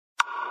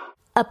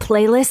a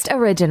Playlist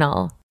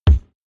original.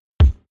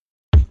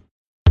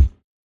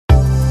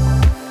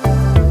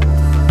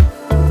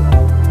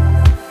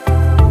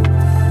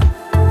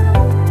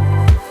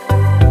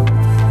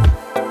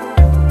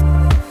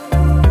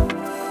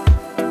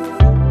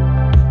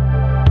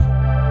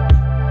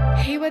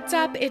 What's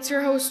up? It's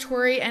your host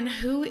Tori, and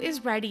who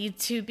is ready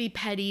to be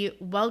petty?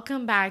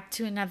 Welcome back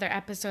to another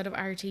episode of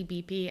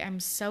RTBP. I'm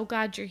so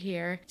glad you're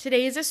here.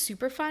 Today is a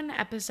super fun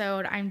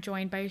episode. I'm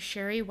joined by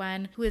Sherry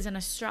Wen, who is an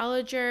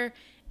astrologer,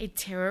 a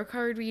tarot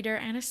card reader,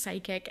 and a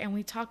psychic, and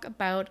we talk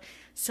about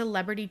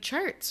celebrity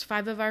charts.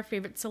 5 of our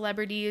favorite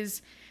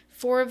celebrities,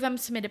 4 of them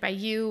submitted by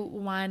you,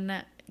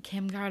 1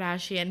 Kim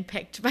Kardashian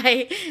picked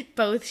by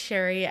both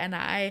Sherry and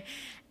I.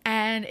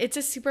 And it's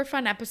a super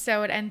fun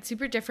episode and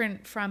super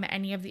different from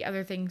any of the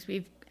other things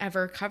we've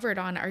ever covered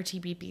on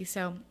RTBP.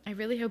 So I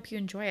really hope you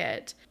enjoy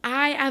it.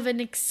 I have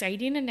an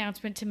exciting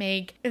announcement to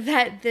make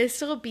that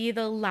this will be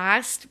the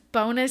last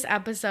bonus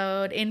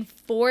episode in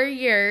 4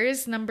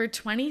 years, number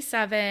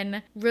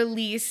 27,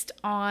 released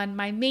on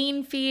my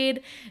main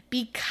feed,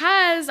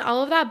 because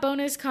all of that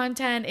bonus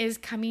content is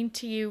coming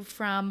to you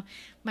from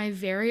my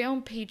very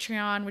own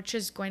Patreon, which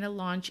is going to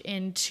launch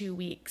in 2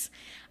 weeks.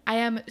 I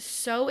am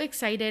so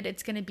excited.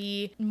 It's going to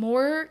be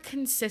more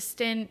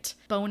consistent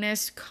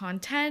bonus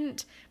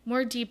content,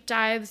 more deep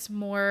dives,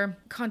 more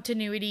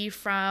continuity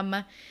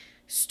from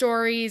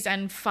stories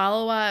and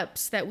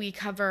follow-ups that we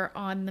cover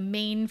on the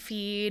main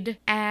feed.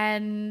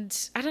 And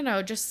I don't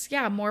know, just,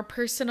 more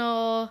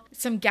personal,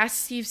 some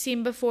guests you've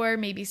seen before,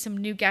 maybe some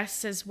new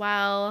guests as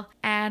well.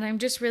 And I'm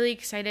just really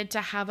excited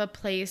to have a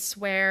place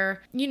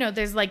where,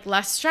 there's like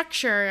less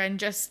structure and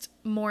just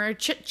more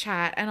chit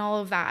chat and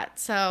all of that.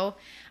 So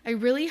I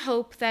really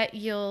hope that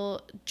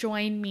you'll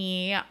join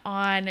me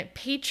on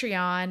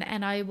Patreon,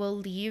 and I will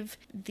leave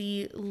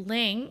the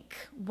link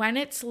when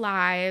it's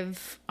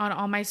live on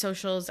all my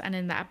socials and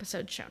in the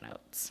episode show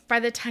notes. By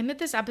the time that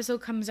this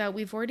episode comes out,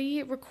 we've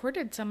already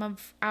recorded some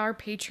of our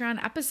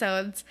Patreon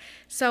episodes.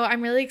 So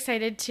I'm really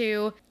excited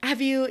to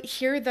have you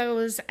hear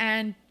those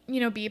and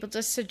be able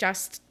to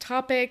suggest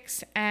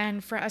topics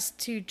and for us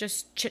to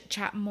just chit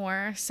chat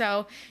more.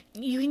 So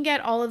you can get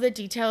all of the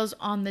details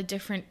on the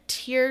different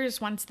tiers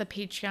once the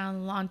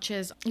Patreon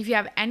launches. If you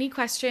have any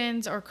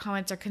questions or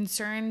comments or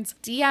concerns,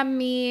 DM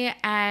me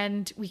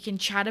and we can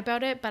chat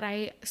about it. But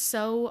I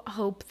so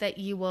hope that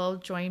you will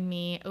join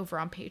me over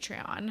on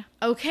Patreon.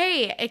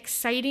 Okay,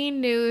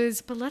 exciting news,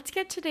 but let's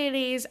get to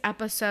today's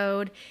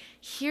episode.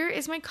 Here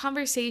is my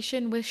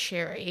conversation with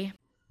Sherry.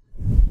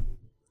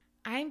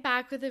 I'm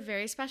back with a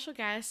very special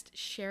guest,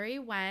 Sherry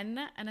Wen,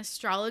 an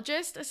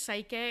astrologist, a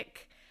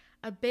psychic,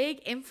 a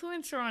big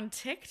influencer on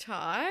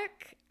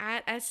TikTok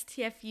at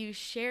STFU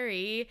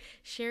Sherry.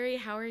 Sherry,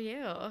 how are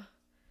you?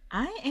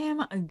 I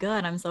am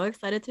good. I'm so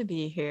excited to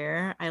be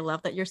here. I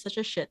love that you're such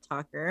a shit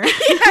talker.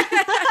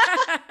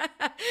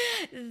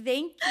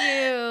 Thank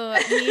you.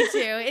 Me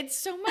too. It's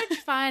so much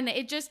fun.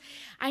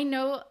 I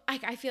know,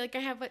 I feel like I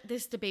have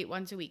this debate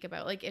once a week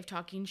about like if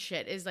talking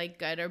shit is like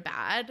good or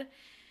bad.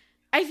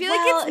 I feel like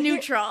it's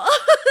neutral.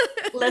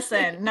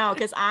 Listen, no,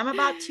 because I'm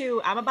about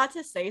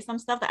to say some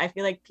stuff that I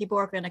feel like people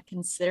are going to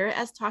consider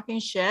as talking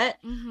shit.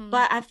 Mm-hmm.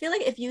 But I feel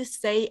like if you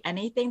say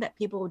anything that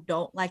people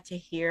don't like to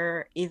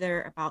hear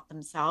either about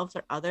themselves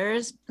or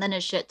others, then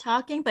it's shit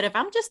talking. But if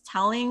I'm just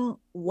telling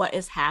what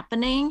is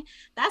happening,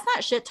 that's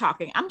not shit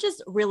talking. I'm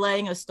just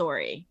relaying a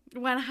story.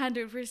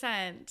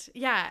 100%.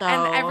 Yeah. So,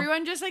 and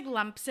everyone just like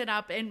lumps it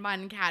up in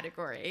one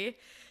category.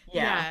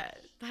 Yeah.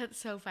 That's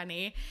so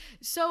funny.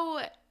 So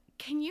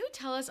can you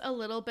tell us a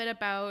little bit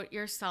about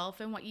yourself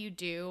and what you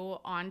do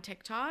on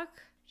TikTok?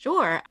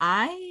 Sure.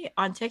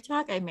 On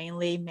TikTok, I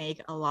mainly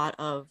make a lot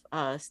of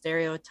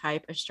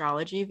stereotype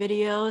astrology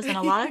videos, and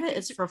a lot of it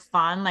is for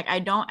fun. Like I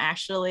don't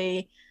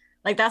actually,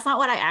 that's not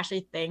what I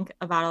actually think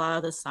about a lot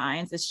of the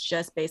signs. It's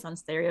just based on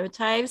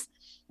stereotypes.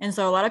 And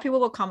so a lot of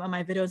people will comment on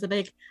my videos and be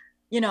like,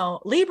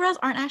 Libras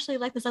aren't actually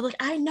like this. I'm like,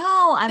 I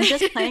know, I'm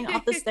just playing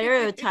off the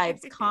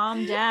stereotypes.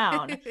 Calm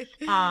down.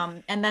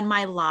 And then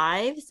my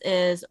lives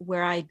is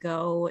where I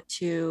go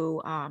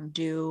to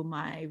do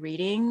my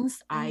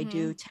readings. Mm-hmm. I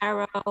do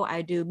tarot,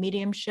 I do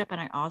mediumship,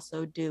 and I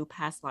also do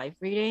past life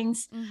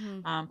readings.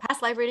 Mm-hmm.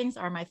 Past life readings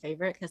are my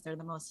favorite because they're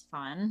the most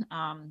fun.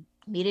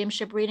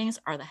 Mediumship readings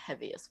are the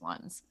heaviest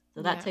ones.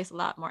 So that takes a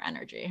lot more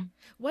energy.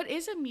 What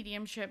is a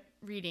mediumship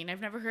reading?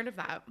 I've never heard of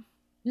that.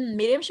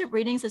 Mediumship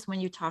readings is when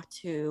you talk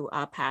to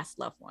past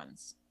loved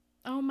ones.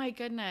 Oh my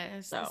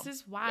goodness. This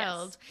is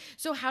wild. Yes.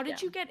 So how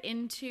did you get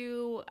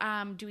into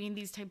doing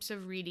these types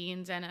of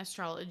readings and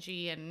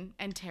astrology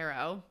and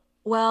tarot?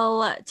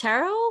 Well,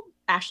 tarot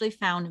actually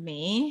found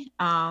me.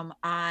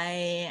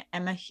 I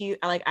am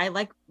I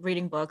like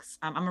reading books.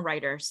 I'm a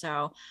writer,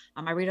 so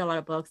I read a lot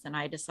of books, and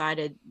I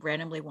decided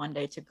randomly one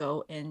day to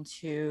go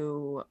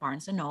into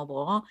Barnes and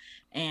Noble,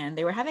 and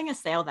they were having a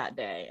sale that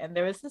day, and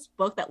there was this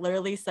book that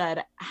literally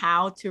said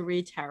how to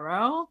read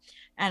tarot,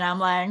 and I'm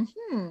like,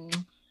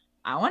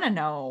 I want to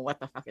know what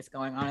the fuck is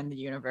going on in the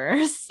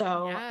universe.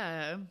 So,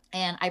 Yeah.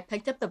 and I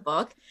picked up the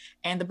book,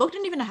 and the book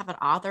didn't even have an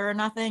author or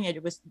nothing.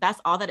 It was,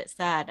 that's all that it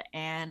said.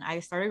 And I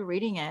started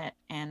reading it.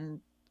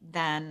 And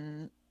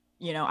then,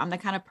 I'm the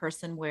kind of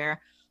person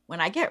where when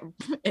I get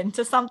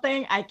into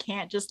something, I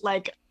can't just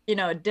like,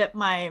 dip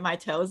my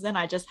toes in.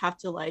 I just have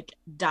to like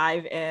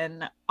dive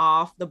in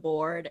off the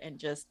board and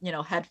just,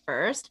 head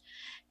first.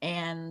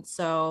 And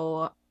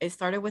so it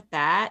started with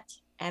that.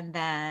 And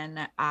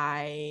then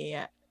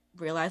I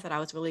realized that I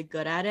was really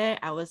good at it.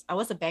 I was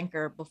a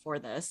banker before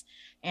this.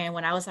 And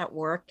when I was at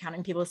work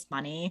counting people's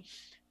money,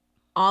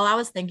 all I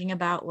was thinking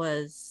about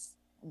was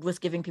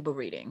giving people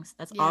readings.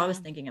 That's all I was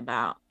Yeah. thinking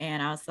about.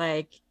 And I was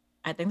like,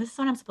 I think this is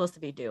what I'm supposed to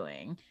be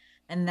doing.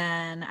 And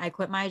then I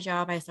quit my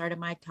job, I started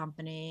my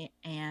company,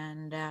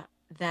 and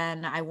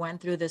then I went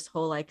through this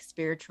whole like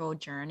spiritual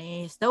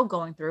journey, still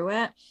going through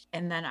it.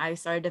 And then I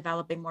started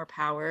developing more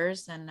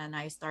powers, and then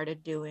I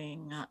started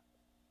doing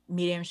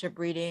mediumship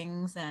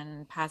readings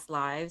and past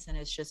lives, and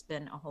it's just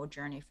been a whole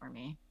journey for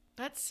me.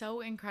 That's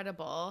so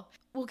incredible.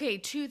 Okay,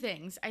 two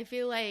things. I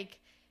feel like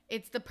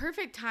it's the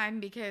perfect time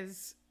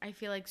because I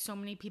feel like so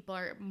many people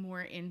are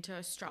more into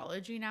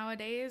astrology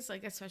nowadays,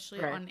 like especially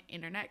Right. on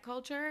internet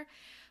culture.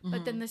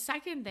 But then Hmm. the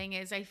second thing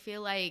is I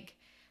feel like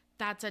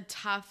that's a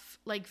tough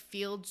like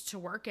field to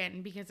work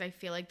in because I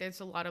feel like there's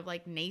a lot of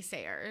like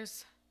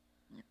naysayers.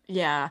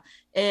 Yeah.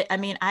 I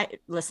mean, I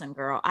listen,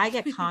 girl, I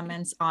get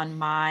comments on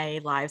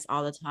my lives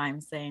all the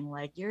time saying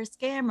like, you're a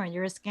scammer,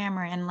 you're a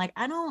scammer. And like,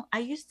 I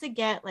used to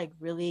get like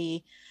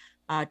really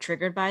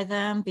triggered by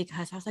them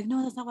because I was like,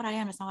 no, that's not what I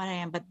am. That's not what I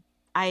am. But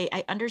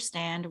I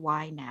understand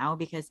why now,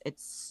 because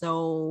it's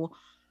so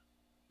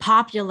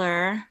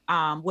popular,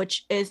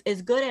 which is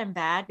good and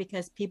bad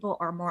because people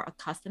are more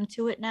accustomed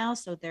to it now,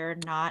 so they're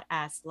not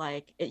as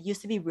like, it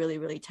used to be really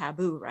really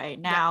taboo. Right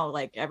Yeah. now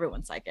like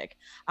everyone's psychic.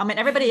 I mean,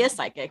 everybody is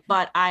psychic,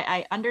 but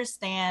I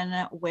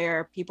understand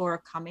where people are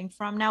coming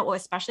from now. Well,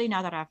 especially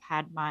now that I've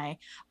had my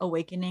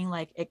awakening,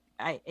 like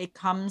it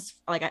comes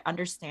like, I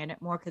understand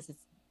it more because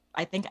it's,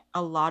 I think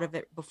a lot of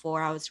it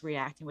before I was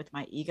reacting with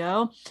my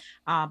ego,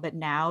 but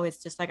now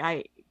it's just like,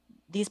 I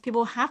these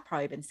people have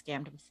probably been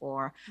scammed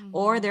before,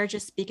 or Mhm. they're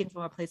just speaking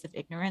from a place of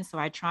ignorance. So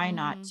I try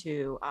not Mhm.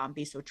 to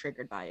be so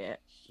triggered by it.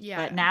 But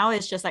Yeah. now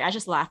it's just like, I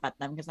just laugh at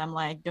them because I'm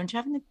like, don't you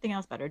have anything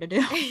else better to do?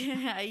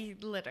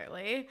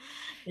 Literally.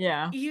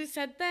 Yeah. You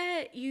said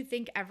that you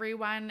think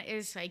everyone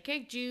is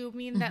psychic. Do you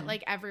mean that Mhm.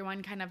 like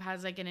everyone kind of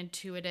has like an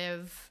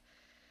intuitive,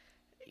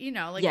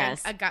 like a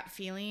Yes. gut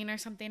feeling or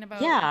something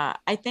about? Yeah.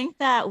 I think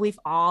that we've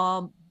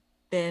all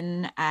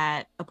been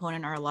at a point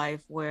in our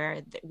life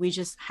where we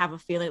just have a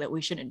feeling that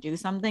we shouldn't do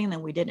something and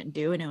then we didn't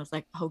do, and it was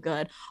like, oh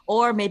good.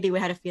 Or maybe we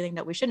had a feeling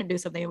that we shouldn't do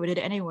something and we did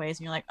it anyways,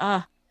 and you're like,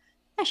 I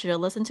should have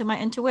listened to my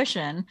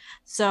intuition.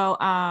 So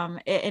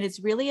and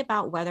it's really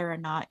about whether or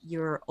not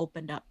you're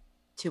opened up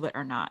to it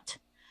or not.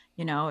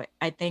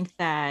 I think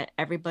that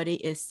everybody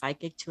is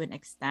psychic to an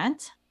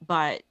extent,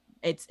 but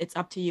it's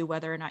up to you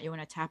whether or not you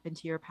want to tap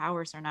into your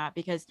powers or not.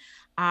 Because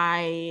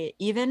I,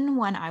 even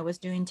when I was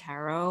doing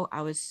tarot,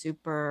 I was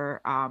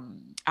super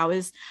I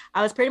was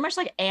pretty much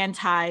like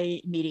anti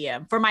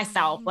medium for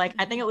myself. Like,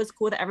 I think it was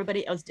cool that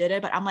everybody else did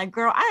it, but I'm like,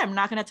 girl, I am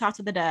not going to talk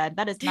to the dead.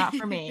 That is not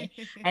for me.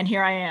 And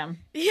here I am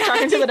Yeah,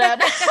 talking to the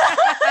dead.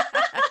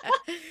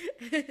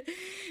 yeah.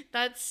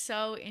 That's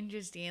so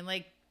interesting.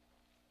 Like,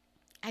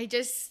 I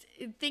just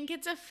think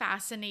it's a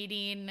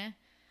fascinating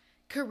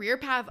career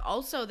path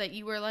also that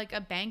you were like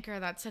a banker.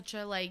 That's such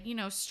a like,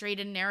 straight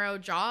and narrow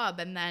job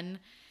and then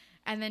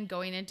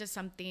going into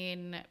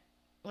something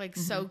like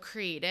so Mhm.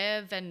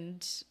 creative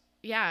and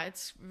yeah,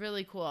 it's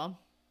really cool.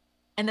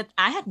 And that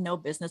I had no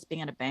business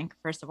being at a bank,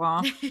 first of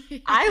all.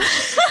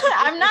 I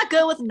I'm not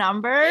good with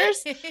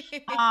numbers.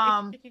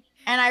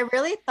 And I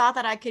really thought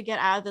that I could get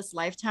out of this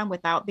lifetime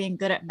without being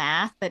good at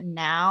math, but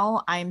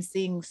now I'm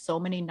seeing so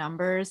many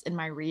numbers in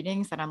my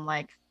readings that I'm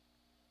like,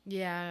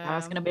 I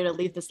was Yeah. gonna be able to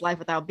leave this life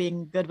without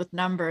being good with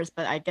numbers,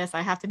 but I guess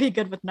I have to be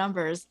good with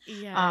numbers.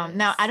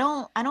 Now I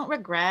Yes. don't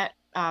regret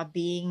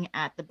being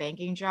at the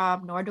banking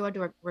job, nor do I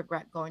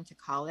regret going to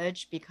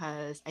college,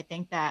 because I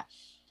think that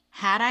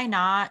had I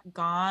not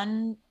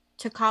gone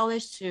to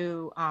college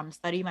to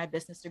study my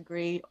business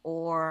degree,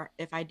 or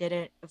if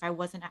I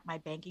wasn't at my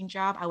banking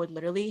job, I would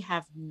literally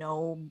have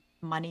no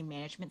money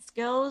management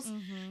skills.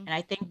 Mhm. And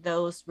I think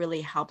those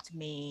really helped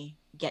me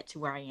get to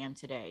where I am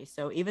today.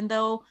 So even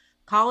though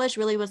college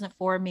really wasn't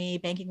for me,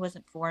 banking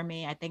wasn't for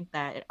me, I think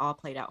that it all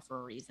played out for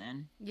a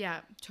reason.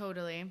 Yeah,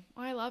 totally.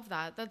 Oh, I love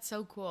that. That's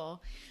so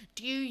cool.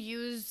 Do you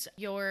use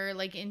your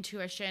like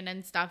intuition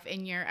and stuff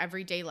in your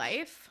everyday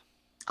life?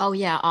 Oh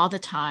yeah, all the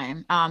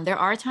time. There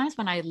are times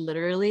when I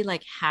literally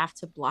like have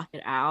to block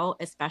it out,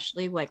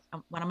 especially like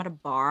when I'm at a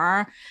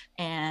bar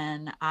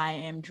and I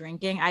am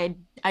drinking.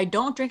 I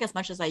don't drink as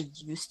much as I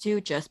used to,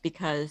 just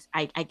because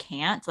I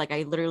can't. Like,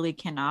 I literally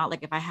cannot.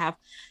 Like, if I have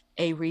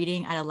a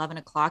reading at 11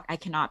 o'clock, I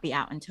cannot be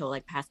out until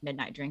like past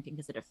midnight drinking,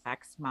 because it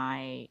affects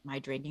my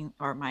drinking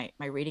or my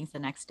readings the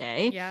next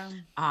day. Yeah.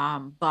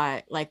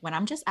 But like when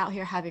I'm just out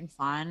here having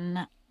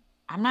fun,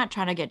 I'm not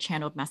trying to get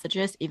channeled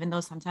messages, even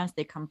though sometimes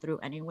they come through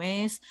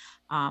anyways.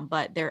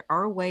 But there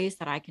are ways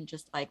that I can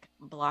just like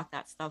block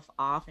that stuff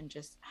off and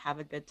just have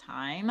a good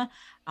time.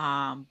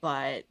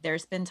 But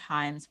there's been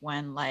times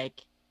when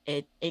like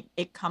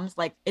it comes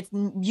like it's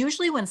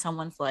usually when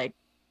someone's like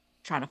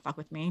trying to fuck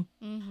with me.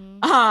 Mm-hmm.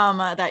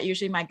 That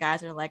usually my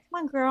guys are like,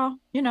 come on, girl,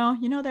 they're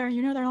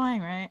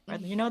lying, right? Or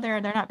they're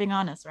not being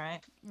honest,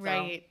 right? So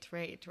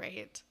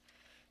Right.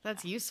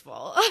 That's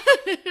useful.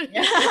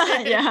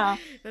 yeah.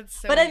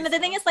 That's so But then the useful.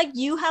 thing is like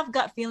you have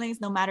gut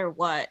feelings no matter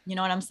what, you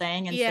know what I'm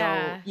saying? And so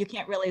Yeah, you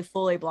can't really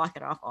fully block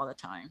it off all the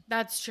time.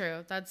 that's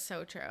true. That's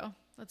so true.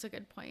 That's a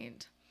good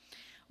point.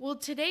 Well,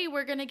 today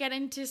we're going to get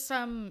into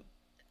some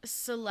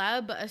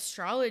celeb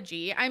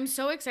astrology. I'm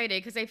so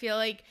excited because I feel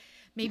like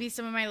maybe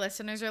some of my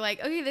listeners are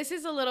like, okay, this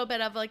is a little bit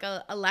of like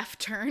a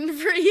left turn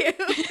for you.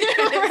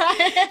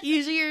 Right.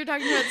 Usually you're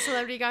talking about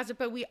celebrity gossip,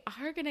 but we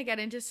are going to get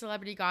into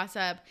celebrity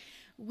gossip.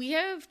 We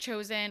have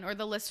chosen, or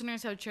the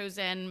listeners have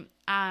chosen,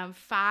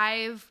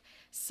 5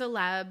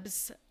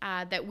 celebs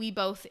that we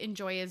both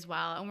enjoy as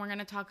well. And we're going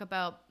to talk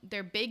about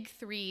their big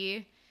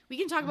 3. We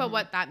can talk about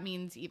what that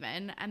means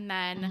even. And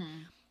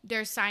then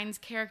their signs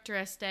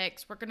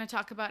characteristics. We're going to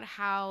talk about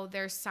how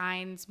their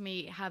signs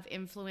may have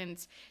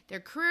influenced their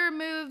career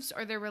moves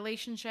or their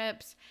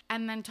relationships,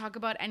 and then talk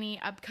about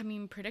any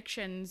upcoming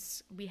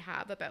predictions we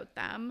have about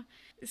them.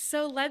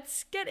 So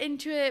let's get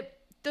into it.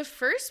 The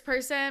first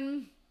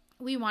person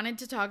we wanted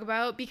to talk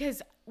about,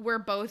 because we're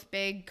both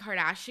big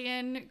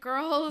Kardashian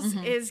girls,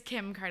 is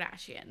Kim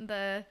Kardashian,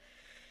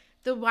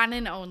 the one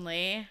and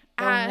only.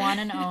 The one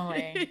and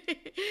only.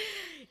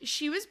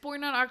 She was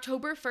born on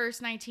October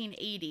 1st,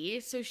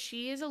 1980. So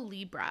she is a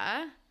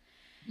Libra.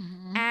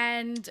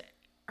 And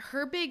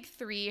her big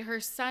 3, her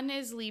sun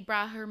is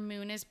Libra, her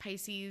moon is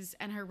Pisces,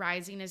 and her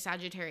rising is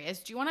Sagittarius.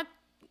 Do you want to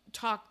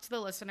talk to the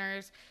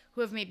listeners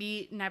who have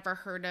maybe never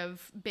heard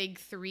of big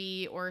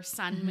 3 or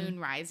sun, moon,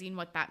 rising,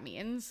 what that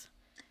means?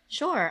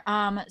 Sure.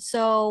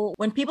 So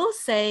when people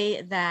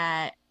say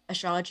that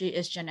astrology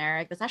is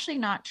generic, that's actually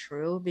not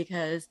true,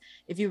 because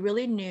if you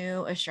really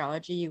knew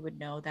astrology, you would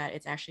know that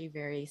it's actually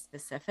very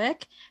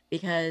specific,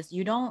 because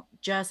you don't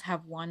just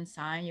have one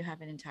sign, you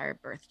have an entire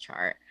birth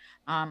chart.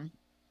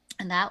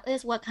 And that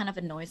is what kind of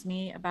annoys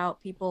me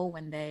about people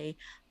when they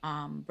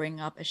bring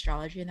up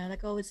astrology and they're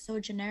like, oh, it's so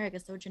generic.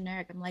 It's so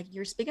generic. I'm like,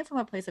 you're speaking from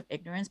a place of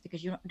ignorance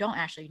because you don't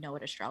actually know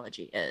what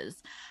astrology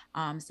is.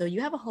 So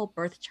you have a whole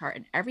birth chart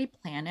and every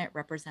planet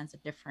represents a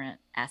different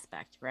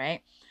aspect,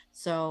 right?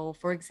 So,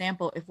 for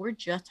example, if we're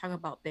just talking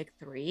about big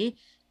 3,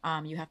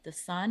 you have the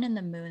sun and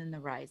the moon and the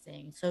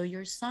rising. So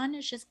your sun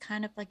is just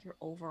kind of like your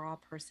overall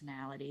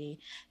personality.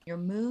 Your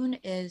moon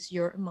is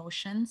your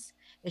emotions,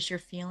 it's your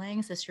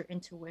feelings, it's your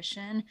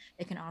intuition.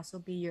 It can also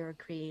be your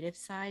creative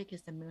side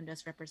because the moon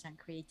does represent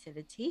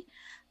creativity.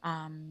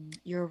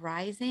 Your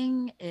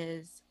rising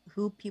is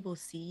who people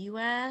see you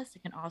as.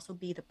 It can also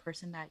be the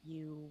person that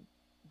you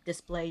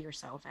display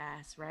yourself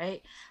as,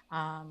 right?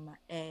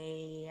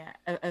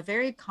 A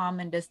very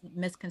common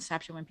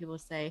misconception when people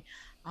say,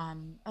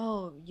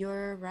 oh,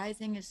 your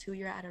rising is who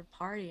you're at a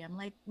party. I'm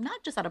like,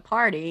 not just at a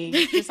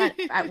party, just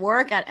at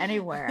work, at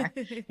anywhere,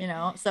 you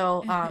know?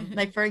 So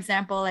like for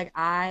example, like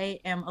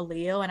I am a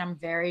Leo and I'm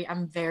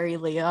very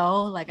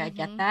Leo, like I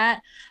get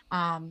that.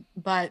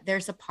 But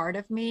there's a part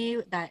of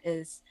me that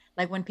is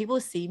like when people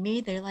see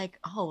me, they're like,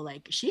 oh,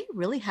 like she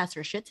really has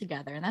her shit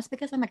together. And that's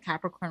because I'm a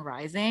Capricorn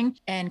rising.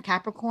 And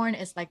Capricorn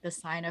is like the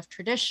sign of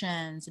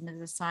traditions and it's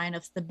a sign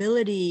of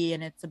stability.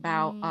 And it's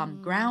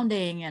about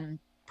grounding and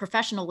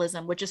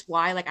professionalism, which is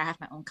why like I have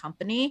my own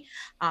company.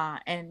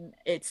 And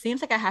it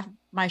seems like I have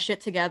my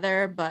shit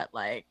together, but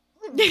like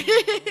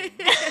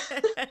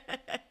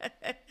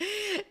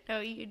No,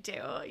 you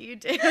do. You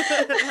do.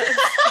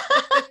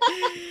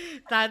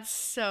 That's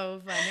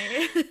so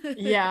funny.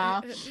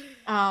 Yeah.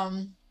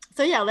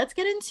 So yeah, let's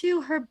get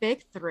into her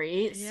big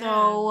 3. Yeah.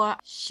 So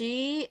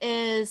she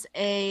is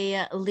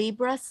a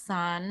Libra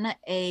sun,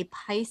 a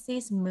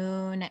Pisces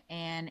moon,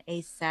 and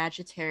a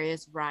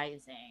Sagittarius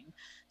rising.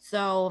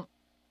 So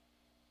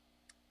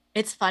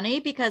it's funny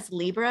because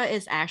Libra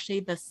is actually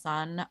the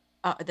sign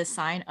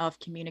of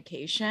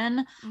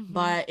communication.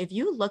 But if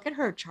you look at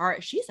her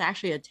chart, she's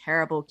actually a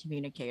terrible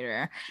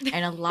communicator.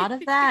 And a lot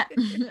of that,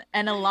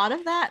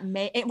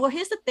 well,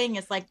 here's the thing,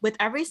 is like with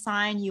every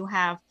sign, you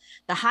have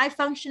the high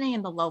functioning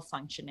and the low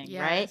functioning,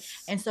 right?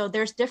 And so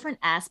there's different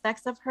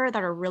aspects of her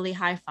that are really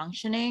high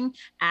functioning.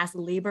 As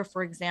Libra,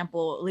 for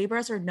example,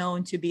 Libras are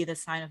known to be the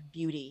sign of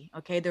beauty.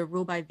 Okay. They're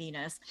ruled by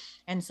Venus.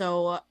 And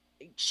so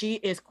she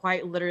is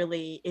quite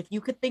literally, if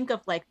you could think of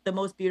like the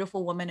most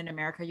beautiful woman in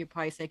America, you'd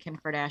probably say Kim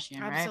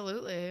Kardashian, right?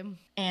 Absolutely.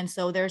 And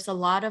so there's a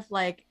lot of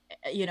like,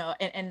 you know,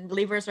 and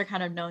Libras are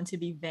kind of known to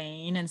be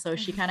vain. And so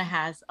she kind of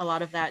has a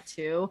lot of that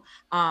too.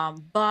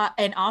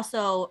 And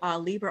also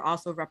Libra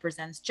also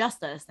represents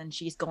justice and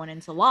she's going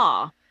into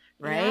law,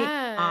 right?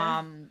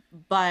 Yeah.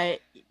 But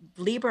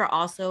Libra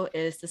also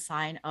is the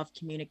sign of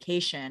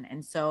communication.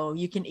 And so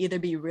you can either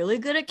be really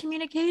good at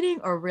communicating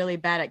or really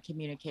bad at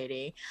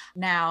communicating.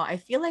 Now, I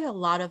feel like a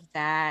lot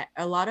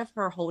of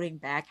her holding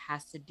back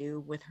has to do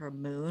with her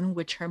moon,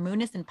 which her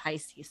moon is in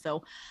Pisces.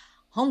 So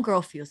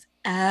homegirl feels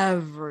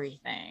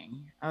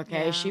everything.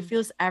 Okay. Yeah. She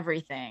feels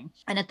everything.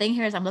 And the thing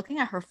here is I'm looking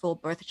at her full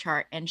birth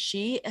chart and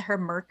her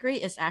Mercury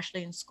is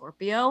actually in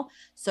Scorpio.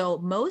 So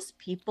most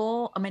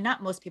people, I mean,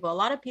 not most people, a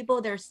lot of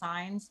people, their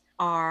signs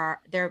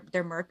are their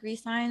Mercury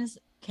signs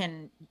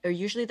are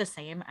usually the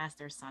same as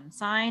their sun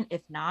sign.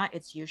 If not,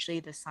 it's usually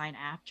the sign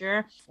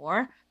after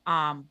for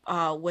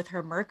with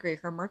her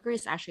Mercury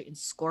is actually in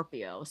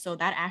Scorpio. So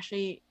that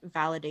actually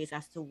validates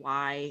as to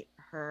why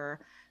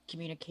her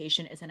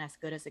communication isn't as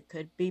good as it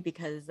could be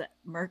because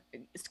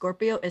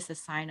Scorpio is a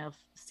sign of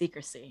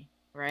secrecy,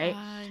 right?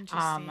 Ah,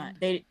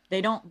 interesting.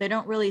 They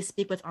don't really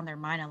speak what's on their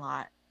mind a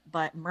lot,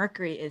 but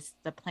Mercury is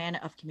the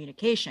planet of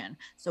communication.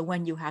 So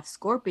when you have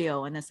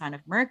Scorpio in the sign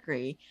of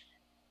Mercury,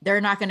 they're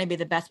not going to be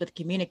the best with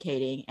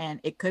communicating, and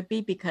it could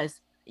be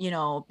because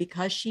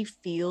because she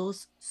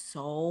feels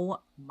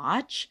so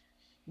much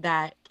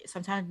that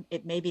sometimes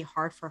it may be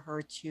hard for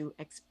her to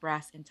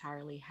express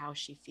entirely how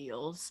she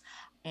feels.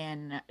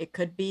 And it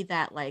could be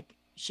that like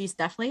she's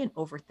definitely an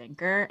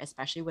overthinker,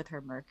 especially with her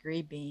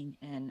Mercury being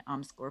in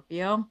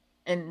Scorpio.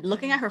 And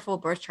looking at her full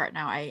birth chart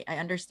now, I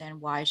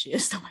understand why she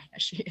is the way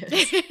that she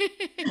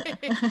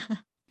is.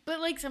 But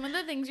like some of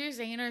the things you're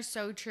saying are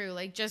so true.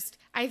 Like just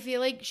I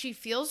feel like she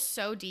feels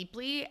so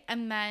deeply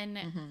and then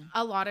Mm-hmm.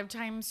 a lot of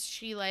times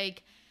she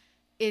like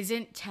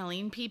isn't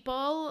telling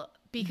people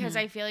because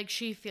Mm-hmm. I feel like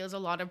she feels a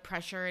lot of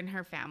pressure in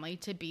her family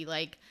to be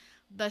like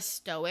the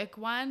stoic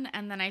one,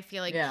 and then I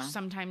feel like Yeah.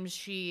 sometimes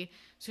she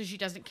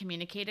doesn't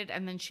communicate it,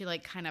 and then she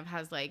like kind of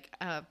has like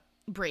a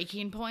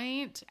breaking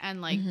point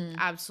and like Mm-hmm.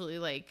 absolutely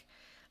like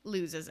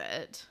loses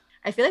it.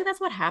 I feel like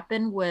that's what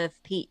happened with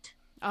Pete.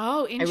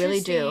 Oh, I really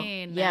do.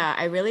 interesting. Yeah,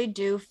 I really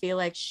do feel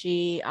like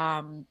she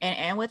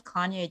and with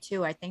Kanye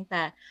too. I think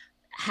that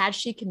had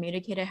she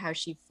communicated how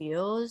she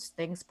feels,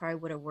 things probably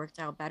would have worked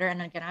out better.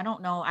 And again, I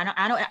don't know.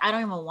 I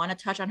don't even want to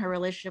touch on her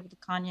relationship with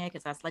Kanye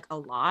because that's like a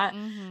lot.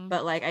 Mm-hmm.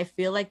 But like I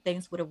feel like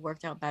things would have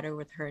worked out better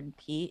with her and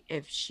Pete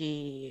if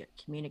she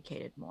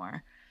communicated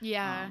more.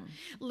 Yeah. Um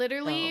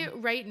Literally, so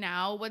right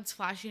now, what's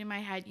flashing in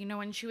my head, you know,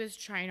 when she was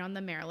trying on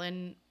the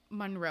Marilyn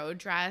Monroe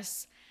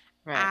dress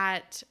right.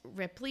 at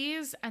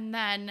Ripley's, and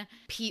then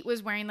Pete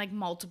was wearing like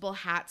multiple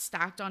hats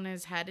stacked on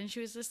his head, and she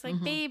was just like,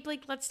 Mm-hmm. babe,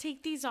 like, let's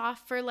take these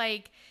off for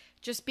like,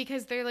 just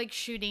because they're like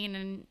shooting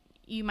and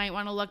you might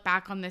want to look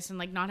back on this and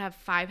like not have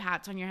 5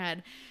 hats on your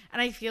head.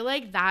 And I feel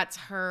like that's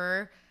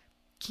her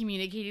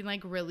communicating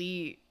like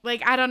really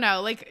like I don't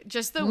know like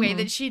just the way Mm-hmm.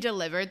 that she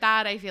delivered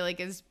that I feel like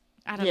is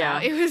I don't know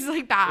Yeah. it was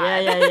like Yeah,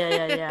 yeah, yeah,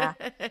 yeah, yeah.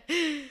 that.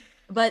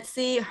 But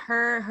see,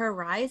 her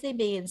rising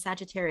being in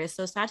Sagittarius.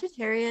 So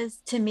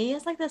Sagittarius to me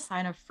is like the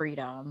sign of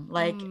freedom.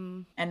 Like,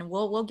 Mm, and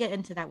we'll get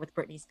into that with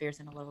Britney Spears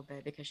in a little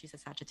bit because she's a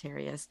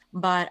Sagittarius.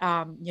 But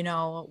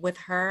with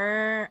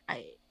her,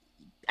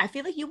 I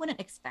feel like you wouldn't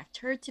expect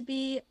her to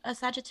be a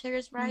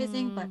Sagittarius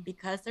rising, but mm,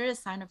 because they're a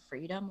sign of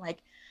freedom, like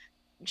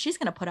she's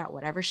gonna put out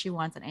whatever she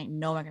wants and ain't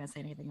no one gonna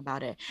say anything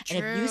about it. And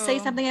if you say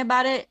true. something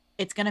about it,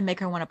 it's gonna make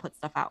her want to put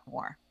stuff out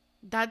more.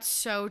 That's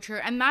so true.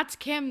 And that's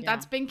Kim. Yeah.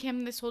 That's been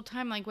Kim this whole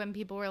time. Like when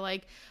people were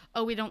like,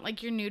 oh, we don't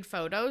like your nude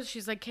photos.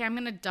 She's like, okay, I'm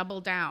going to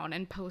double down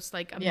and post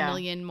like a Yeah.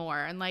 million more.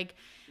 And like,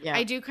 I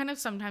Yeah. do kind of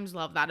sometimes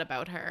love that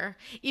about her.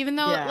 Even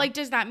though, Yeah. like,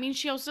 does that mean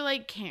she also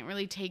like can't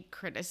really take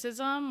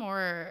criticism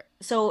or.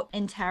 So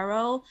in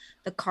tarot,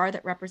 the card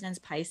that represents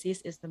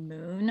Pisces is the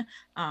moon.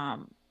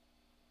 Um,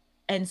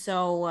 and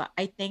so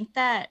I think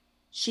that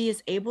she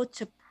is able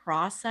to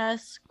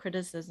process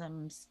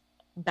criticisms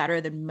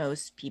better than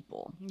most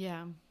people.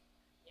 Yeah.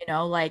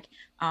 Like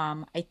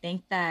I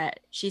think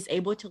that she's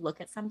able to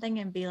look at something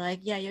and be like,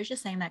 yeah, you're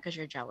just saying that because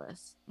you're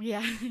jealous,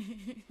 Yeah.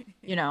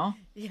 you know?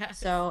 Yes.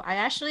 So I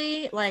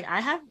actually like I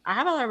have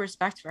a lot of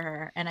respect for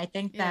her.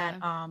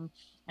 Yeah.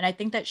 And I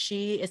think that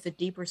she is a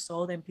deeper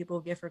soul than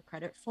people give her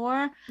credit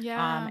for.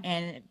 Yeah.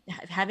 And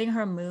having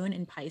her moon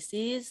in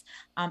Pisces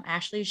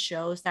actually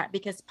shows that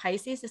because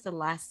Pisces is the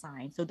last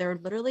sign. So they're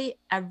literally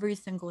every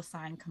single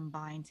sign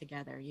combined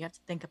together. You have to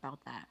think about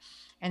that.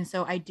 And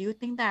so I do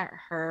think that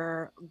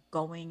her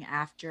going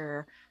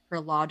after her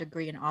law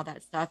degree and all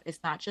that stuff is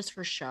not just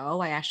for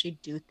show. I actually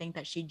do think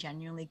that she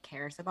genuinely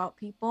cares about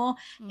people,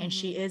 and Mm-hmm.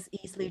 she is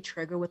easily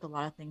triggered with a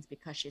lot of things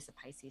because she's a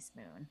Pisces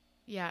moon.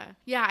 Yeah.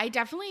 Yeah, I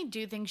definitely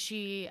do think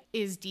she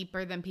is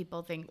deeper than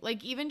people think.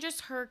 Like even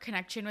just her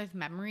connection with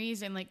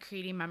memories and like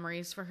creating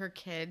memories for her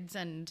kids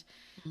and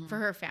for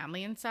Mhm. her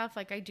family and stuff.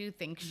 Like I do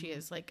think she Mhm.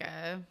 is like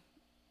a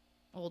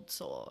old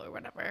soul or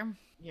whatever.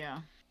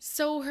 Yeah.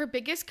 So her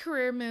biggest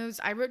career moves,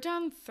 I wrote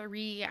down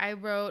 3. I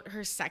wrote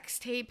her sex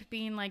tape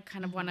being like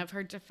kind of one Mhm. of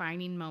her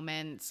defining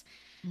moments.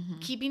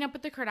 Mhm. Keeping up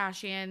with the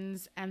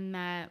Kardashians and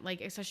that like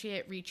especially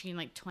at reaching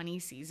like 20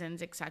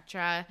 seasons,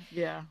 etc.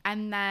 Yeah.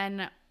 And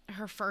then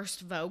her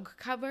first Vogue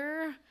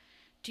cover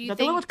Do Is you that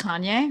the one think with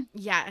Kanye?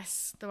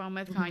 yes, the one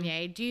with Hmm.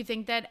 Kanye. Do you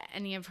think that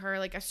any of her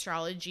like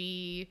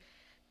astrology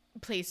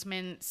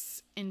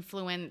placements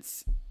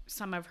influence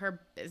some of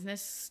her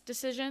business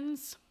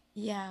decisions?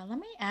 Yeah, let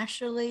me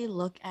actually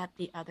look at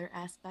the other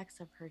aspects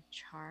of her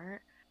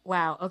chart.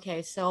 Wow.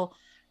 Okay. So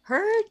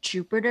her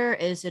Jupiter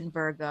is in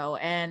Virgo,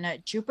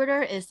 and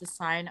Jupiter is the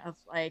sign of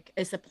like,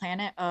 is the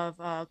planet of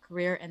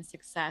career and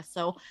success.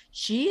 So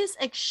she is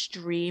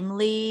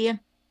extremely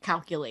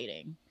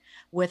calculating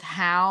with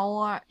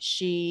how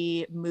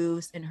she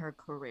moves in her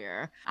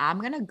career. I'm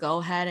going to go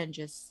ahead and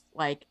just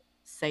like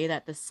say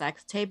that the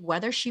sex tape,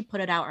 whether she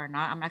put it out or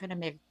not, I'm not going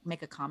to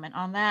make a comment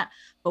on that,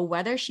 but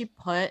whether she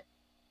put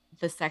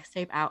the sex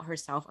tape out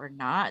herself or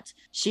not,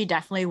 she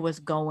definitely was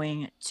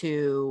going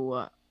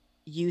to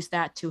use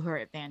that to her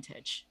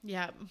advantage,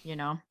 Yeah. you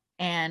know?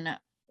 And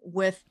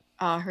with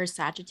her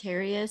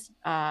Sagittarius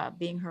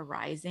being her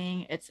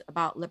rising, it's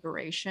about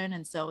liberation.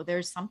 And so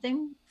there's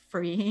something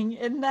freeing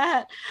in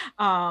that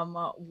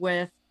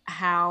with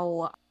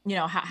how,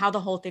 how the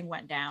whole thing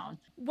went down.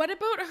 What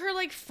about her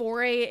like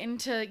foray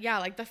into yeah,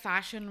 like the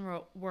fashion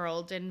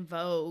world and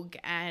Vogue,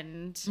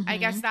 and I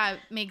guess Mhm. that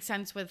makes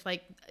sense with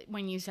like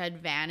when you said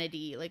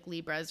vanity, like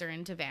Libras are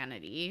into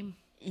vanity.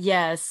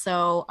 Yes,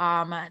 so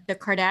the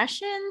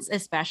Kardashians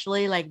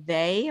especially, like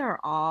they are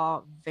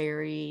all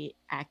very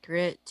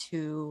accurate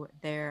to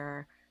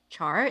their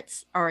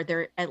charts, or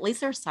their, at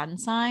least their sun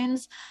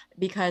signs,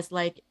 because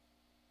like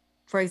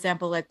for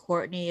example, like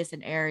Courtney is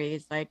an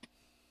Aries, like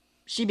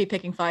she be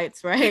picking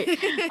fights, right?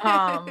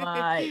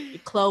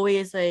 Chloe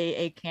is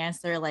a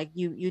Cancer. Like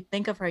you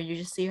think of her, you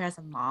just see her as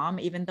a mom,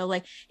 even though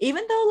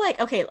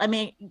okay, I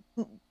mean,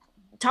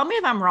 tell me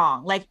if I'm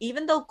wrong. Like,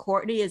 even though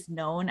Courtney is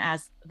known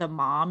as the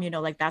mom,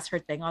 like that's her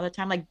thing all the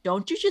time. Like,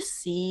 don't you just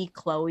see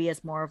Chloe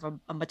as more of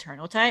a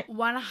maternal type?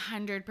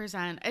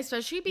 100%,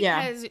 especially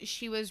Yeah. because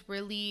she was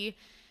really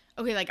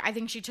okay. Like, I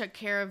think she took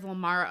care of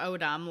Lamar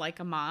Odom like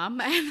a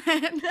mom. And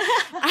then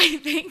I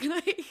think,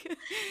 like, I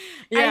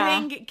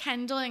Yeah. think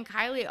Kendall and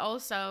Kylie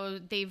also,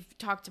 they've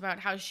talked about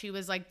how she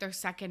was like their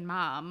second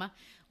mom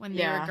when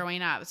they were Yeah.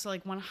 growing up. So,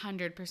 like,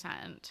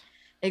 100%.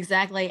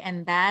 Exactly.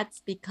 And that's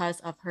because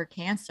of her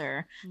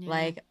Cancer. Yeah.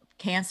 Like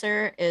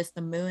Cancer is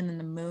the moon, and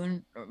the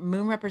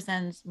moon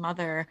represents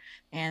mother,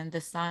 and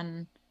the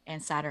sun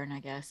and Saturn, I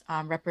guess,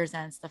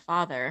 represents the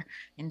father.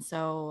 And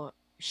so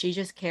she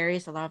just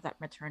carries a lot of that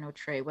maternal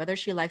trait. Whether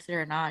she likes it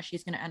or not,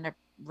 she's gonna end up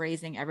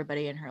raising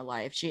everybody in her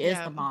life. She is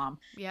the Yep. mom.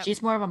 Yep.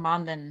 She's more of a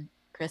mom than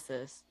Chris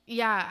is.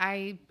 Yeah,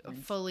 I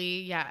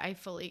fully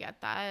get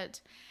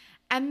that.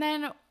 And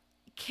then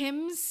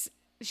Kim's,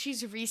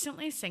 she's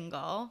recently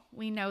single.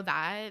 We know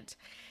that.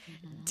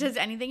 Mhm. Does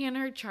anything in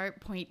her chart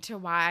point to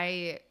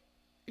why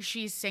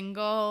she's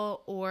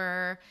single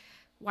or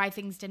why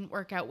things didn't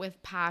work out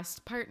with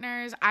past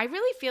partners? I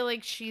really feel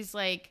like she's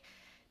like,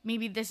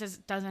 maybe this is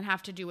doesn't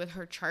have to do with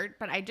her chart,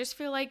 but I just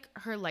feel like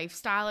her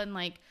lifestyle and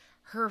like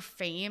her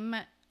fame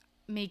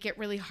make it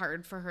really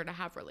hard for her to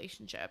have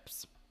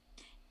relationships.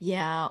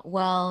 Yeah,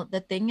 well,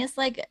 the thing is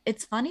like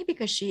it's funny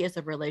because she is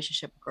a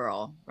relationship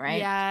girl,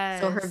 right?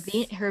 So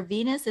Yes. her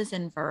Venus is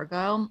in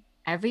Virgo.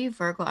 Every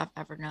Virgo I've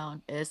ever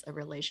known is a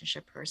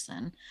relationship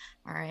person.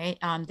 All right.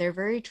 They're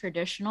very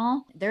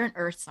traditional. They're an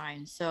earth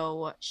sign.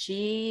 So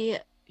she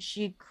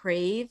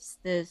craves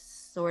this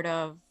sort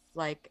of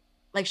like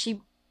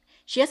she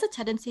has a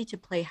tendency to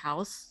play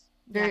house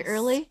very Yes.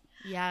 early.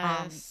 And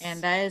Yes.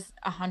 that is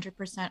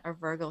 100% a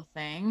Virgo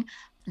thing.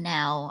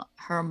 Now,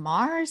 her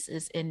Mars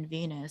is in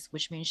Venus,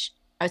 which means,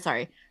 oh,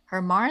 sorry,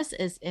 her Mars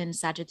is in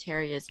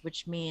Sagittarius,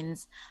 which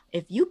means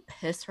if you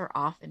piss her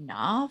off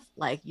enough,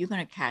 like you're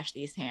gonna cash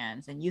these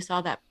hands. And you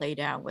saw that play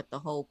down with the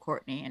whole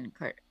Courtney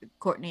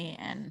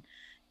and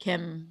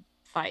Kim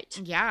fight.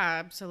 Yeah,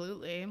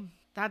 absolutely.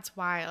 That's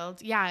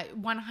wild. Yeah,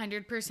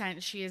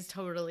 100% she is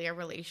totally a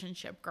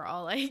relationship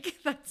girl. Like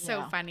that's so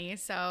Yeah, funny.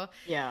 So,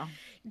 yeah.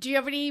 do you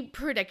have any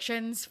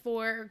predictions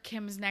for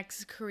Kim's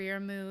next career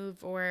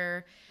move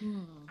or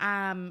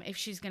Hmm. if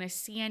she's going to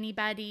see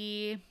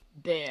anybody?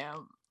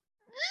 Damn.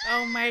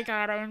 Oh my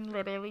god, I'm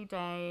literally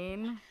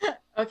dying.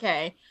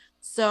 Okay.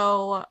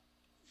 So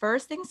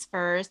first things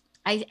first,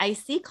 I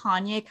see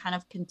Kanye kind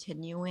of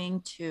continuing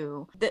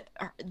to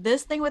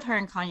this thing with her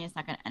and Kanye is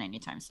not going to end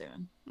anytime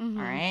soon. All Mhm.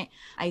 right.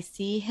 I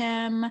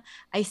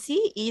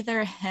see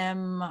either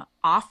him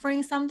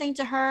offering something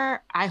to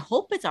her. I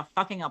hope it's a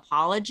fucking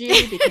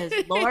apology because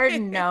Lord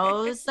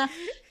knows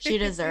she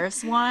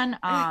deserves one.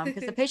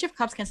 Because the Page of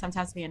Cups can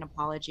sometimes be an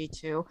apology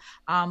too.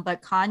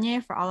 But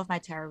Kanye, for all of my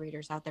tarot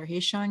readers out there,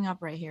 he's showing up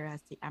right here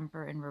as the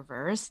Emperor in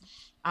reverse.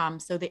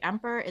 So the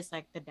Emperor is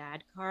like the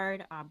dad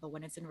card, but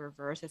when it's in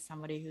reverse, it's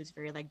somebody who's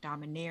very like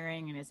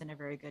domineering and isn't a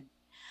very good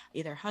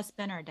either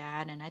husband or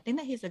dad. And I think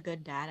that he's a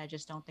good dad. I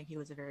just don't think he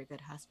was a very good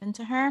husband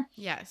to her.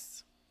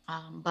 Yes.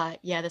 But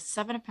yeah, the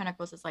Seven of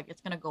Pentacles is like it's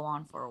gonna go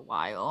on for a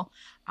while.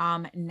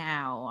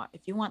 Now,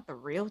 if you want the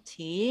real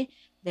tea,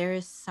 there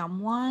is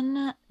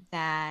someone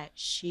that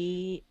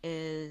she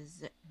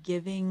is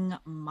giving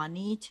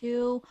money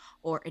to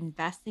or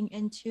investing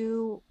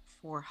into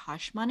for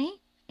hush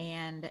money.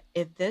 And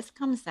if this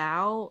comes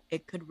out,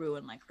 it could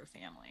ruin like her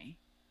family.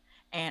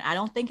 And I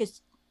don't think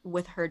it's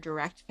with her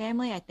direct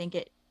family. I think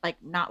it like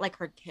not like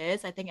her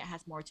kids. I think it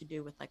has more to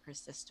do with like her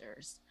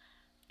sisters.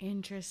 So,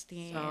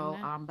 Interesting.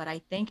 but I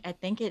think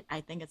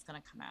it's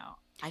gonna come out.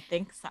 I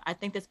think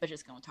this bitch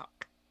is gonna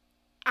talk.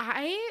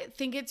 I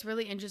think it's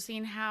really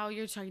interesting how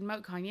you're talking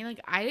about Kanye. Like,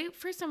 I,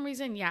 for some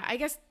reason, yeah, I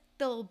guess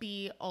they'll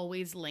be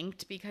always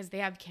linked because they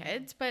have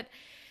kids, but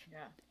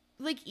Yeah.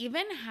 like,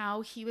 even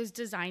how he was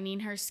designing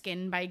her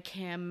Skin by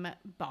Kim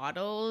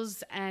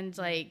bottles, and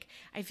like,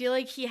 I feel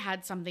like he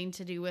had something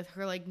to do with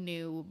her like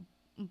new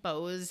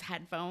Bose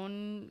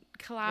headphone Yeah.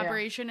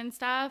 collaboration and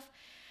stuff.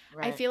 I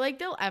Right. feel like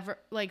they'll ever,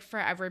 like,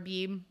 forever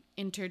be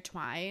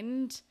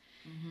intertwined.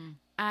 Mm-hmm.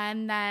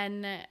 And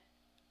then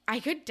I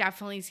could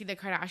definitely see the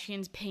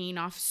Kardashians paying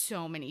off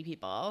so many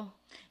people.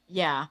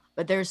 Yeah,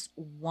 but there's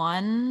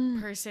one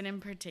Person in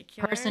person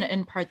particular.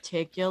 in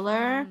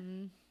particular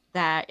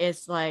that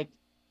is like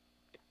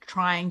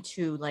trying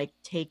to like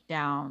take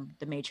down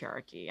the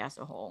matriarchy as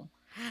a whole.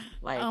 Oh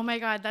Like, my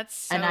God,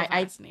 that's and so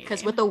because with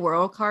fascinating. the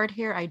world card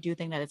here, I do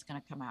think that it's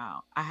gonna come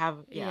out. I have,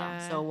 yeah.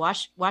 Yeah. So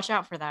watch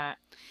out for that.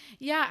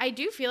 Yeah, I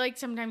do feel like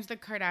sometimes the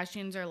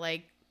Kardashians are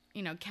like,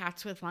 you know,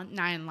 cats with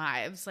nine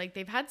lives. Like,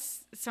 they've had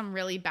some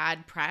really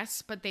bad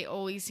press, but they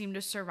always seem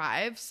to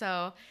survive.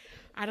 So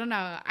I don't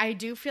know. I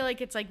do feel like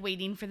it's like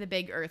waiting for the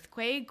big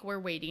earthquake. We're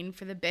waiting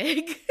for the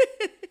big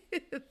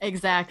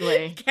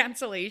Exactly.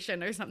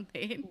 cancellation or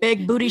something.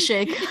 Big booty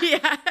shake.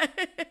 Yeah.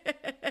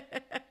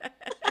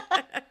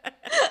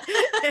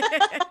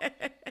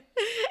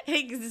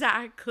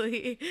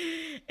 Exactly.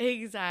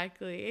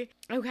 Exactly.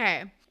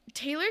 Okay.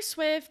 Taylor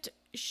Swift,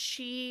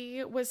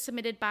 she was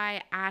submitted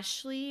by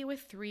Ashley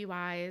with three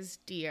Y's,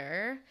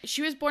 Dear.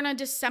 She was born on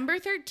December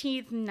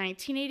 13th,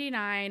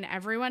 1989.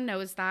 Everyone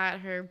knows that.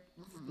 Her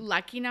Mhm.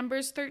 lucky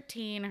number's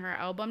 13, her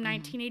album Mhm.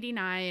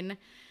 1989.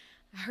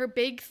 Her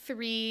big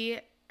three,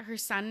 her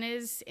sun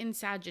is in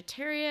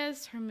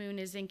Sagittarius, her moon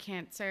is in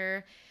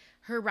Cancer,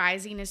 her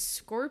rising is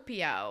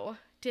Scorpio.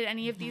 Did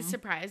any of these Mhm.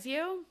 surprise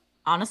you?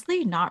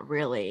 Honestly, not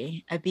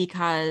really,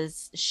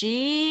 because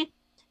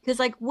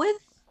like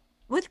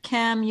with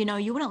Kim, you know,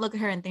 you wouldn't look at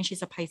her and think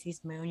she's a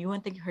Pisces moon. You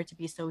wouldn't think her to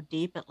be so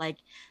deep, but like,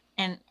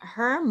 and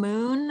her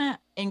moon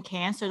in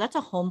Cancer, that's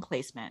a home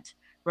placement,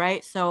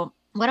 right? So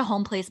what a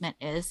home placement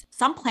is,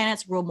 some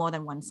planets rule more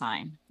than one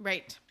sign.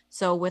 Right.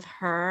 So with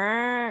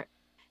her,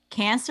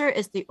 Cancer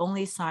is the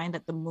only sign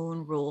that the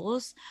moon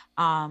rules.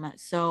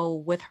 So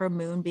with her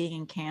moon being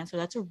in Cancer,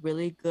 that's a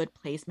really good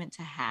placement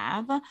to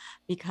have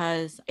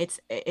because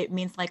it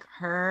means like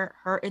her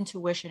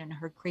intuition and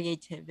her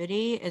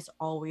creativity is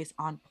always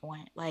on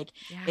point. Like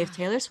if Yeah.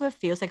 Taylor Swift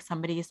feels like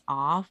somebody's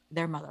off,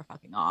 they're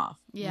motherfucking off.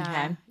 Yeah.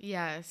 Okay.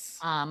 Yes.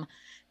 Um,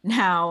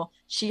 Now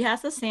she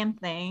has the same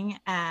thing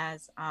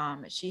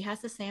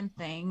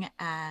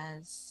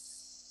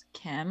as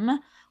Kim,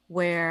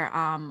 where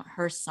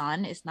her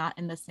sun is not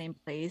in the same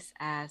place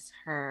as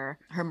her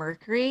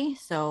Mercury.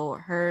 So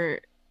her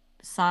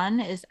sun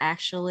is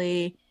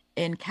actually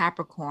in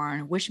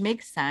Capricorn, which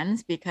makes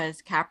sense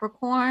because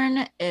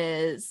Capricorn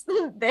is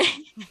they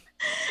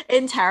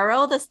in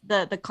tarot,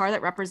 the card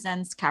that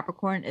represents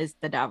Capricorn is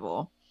the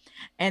devil.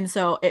 And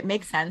so it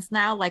makes sense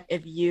now. Like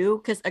if you,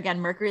 because again,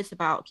 Mercury is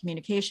about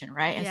communication,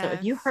 right? And so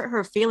if you Yes. hurt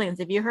her feelings,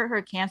 if you hurt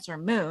her Cancer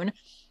moon,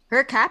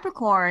 her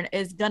Capricorn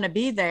is gonna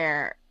be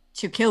there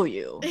to kill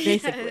you, Yes.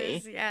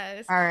 basically.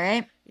 Yes. All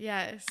right.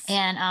 Yes.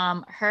 And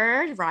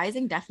her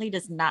rising definitely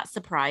does not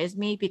surprise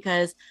me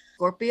because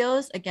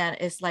Scorpios again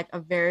is like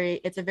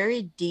it's a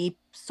very deep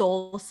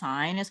soul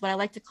sign is what I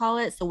like to call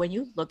it. So when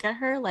you look at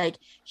her, like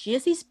she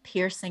has these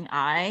piercing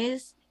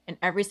eyes in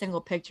every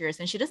single pictures,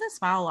 and she doesn't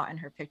smile a lot in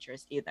her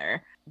pictures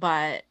either.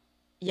 But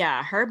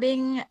yeah, her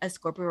being a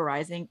Scorpio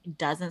rising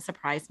doesn't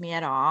surprise me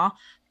at all.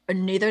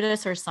 Neither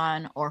does her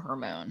sun or her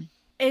moon.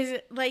 Is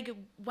it like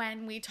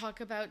when we talk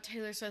about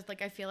Taylor Swift,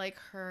 like I feel like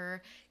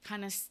her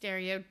kind of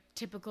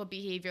stereotypical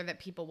behavior that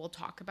people will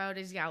talk about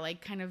is, yeah,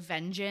 like kind of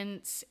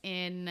vengeance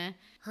in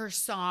her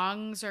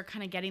songs or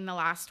kind of getting the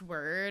last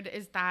word.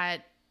 Is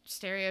that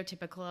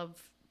stereotypical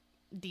of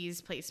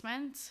these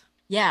placements?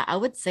 Yeah, I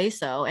would say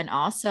so. And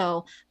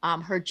also,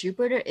 her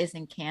Jupiter is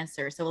in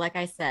Cancer. So, like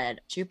I said,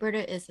 Jupiter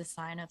is a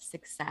sign of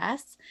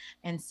success.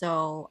 And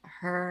so,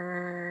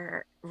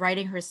 her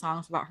writing her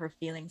songs about her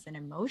feelings and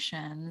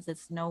emotions,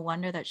 it's no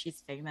wonder that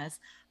she's famous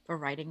for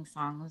writing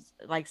songs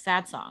like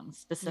sad songs,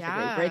 specifically,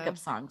 Yeah. breakup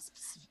songs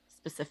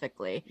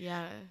specifically.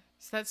 Yeah.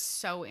 So that's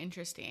so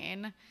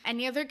interesting.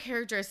 Any other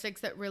characteristics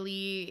that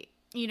really,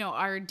 you know,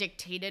 are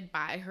dictated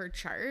by her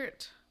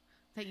chart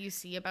that you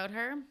see about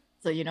her?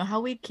 So you know how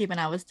we keep, and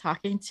I was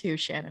talking to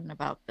Shannon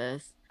about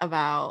this,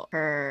 about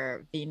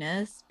her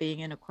Venus being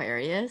in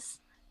Aquarius.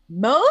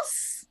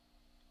 Most,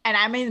 and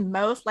I mean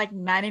most, like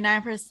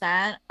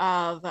 99%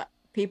 of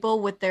people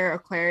with their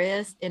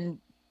Aquarius in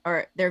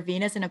or their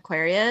Venus in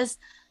Aquarius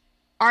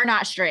are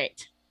not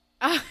straight.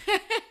 Oh.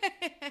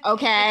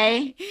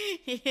 Okay.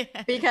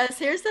 Yeah. Because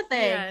here's the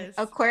thing, Yes.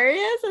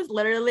 Aquarius is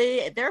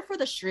literally they're for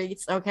the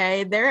streets,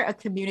 okay? They're a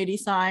community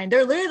sign.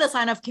 They're literally the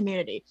sign of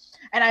community.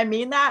 And I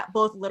mean that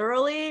both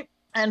literally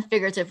and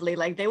figuratively.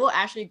 Like they will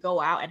actually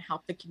go out and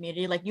help the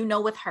community. Like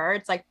with her,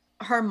 it's like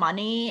her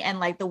money and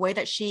like the way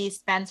that she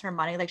spends her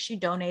money, like she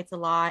donates a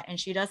lot and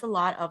she does a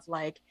lot of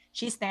like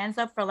she stands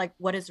up for like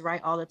what is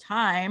right all the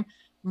time.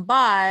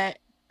 But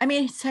I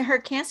mean, to her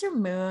Cancer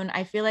moon,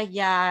 I feel like,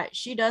 yeah,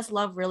 she does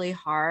love really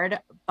hard,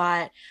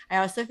 but I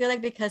also feel like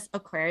because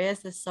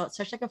Aquarius is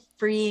such like a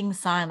freeing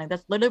sign, like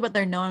that's literally what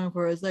they're known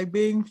for is like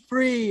being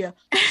free.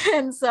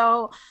 And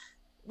so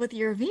with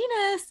your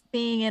Venus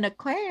being in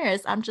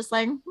Aquarius, I'm just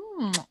like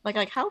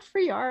how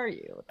free are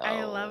you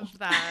I though? love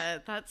that.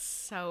 That's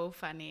so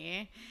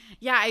funny.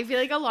 Yeah, I feel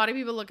like a lot of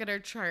people look at her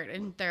chart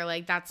and they're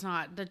like, that's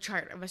not the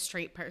chart of a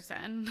straight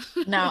person.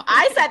 No,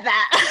 I said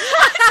that.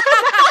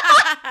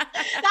 I said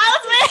that.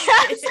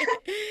 That was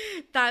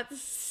me.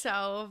 That's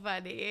so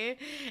funny.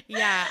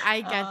 Yeah,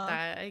 I get uh,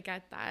 that. I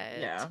get that.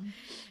 yeah.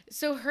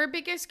 So her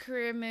biggest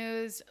career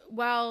moves,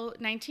 well,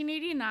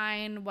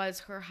 1989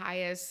 was her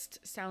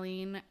highest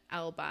selling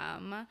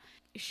album.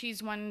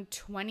 She's won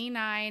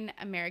 29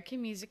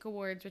 American Music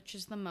Awards, which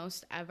is the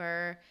most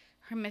ever.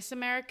 Her Miss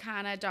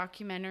Americana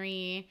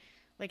documentary,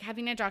 like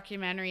having a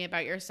documentary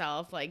about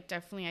yourself, like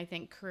definitely I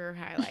think career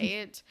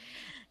highlight.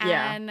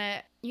 Yeah.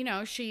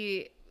 And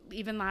she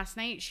even last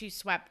night she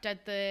swept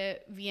at the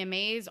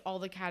VMAs all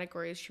the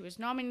categories she was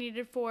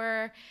nominated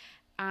for.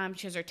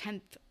 She has her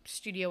 10th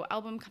studio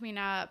album coming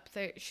up.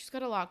 She's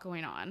got a lot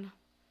going on.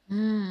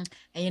 And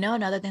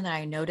another thing that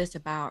I noticed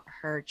about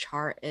her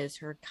chart is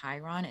her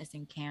Chiron is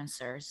in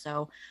Cancer.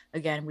 So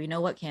again, we know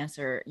what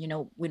Cancer,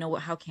 we know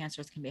how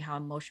cancers can be, how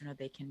emotional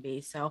they can be.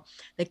 So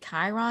the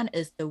Chiron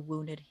is the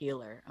wounded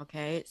healer.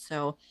 Okay.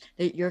 So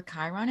your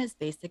Chiron is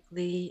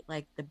basically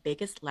like the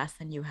biggest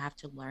lesson you have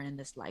to learn in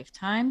this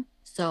lifetime.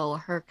 So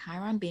her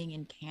Chiron being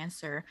in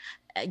Cancer,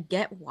 I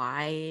get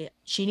why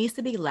she needs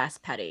to be less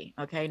petty.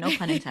 Okay. No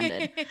pun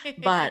intended.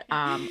 But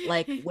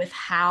like with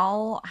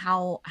how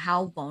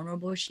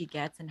vulnerable she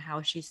gets and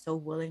how she's so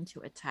willing to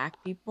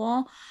attack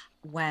people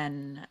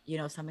when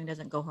something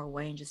doesn't go her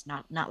way and just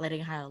not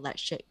letting her let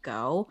shit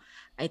go.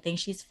 I think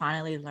she's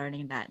finally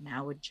learning that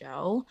now with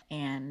Joe.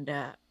 And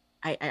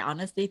I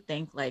honestly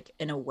think like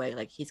in a way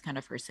like he's kind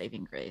of her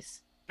saving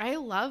grace. I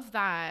love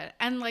that.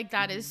 And like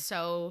that is Mhm.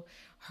 so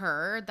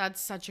her.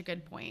 That's such a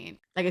good point.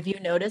 Like if you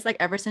notice, like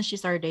ever since she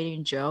started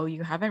dating Joe,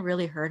 you haven't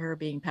really heard her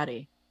being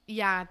petty.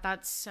 Yeah,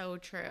 that's so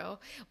true.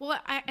 Well,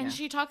 and Yeah.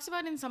 she talks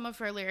about in some of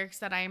her lyrics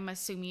that I'm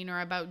assuming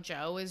are about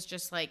Joe is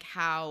just like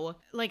how,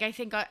 like, I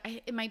think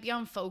it might be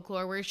on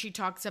Folklore where she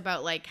talks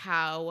about like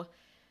how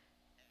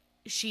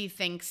she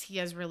thinks he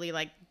has really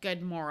like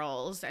good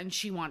morals and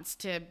she wants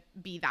to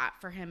be that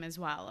for him as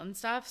well and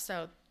stuff.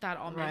 So that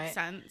all makes Right.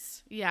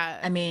 sense. Yeah.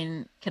 I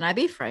mean, can I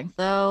be frank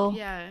though?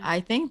 Yeah. I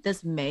think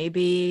this may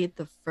be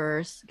the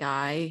first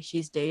guy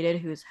she's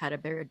dated who's had a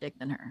bigger dick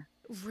than her.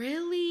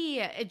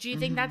 Really? Do you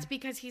think that's Mhm.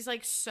 because he's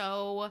like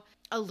so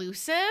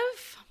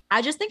elusive?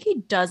 I just think he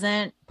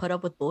doesn't put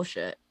up with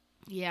bullshit.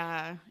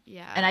 Yeah. And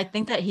Yeah. I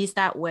think that he's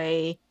that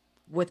way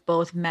with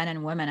both men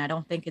and women. I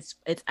don't think it's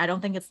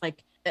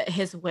like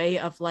his way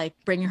of like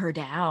bringing her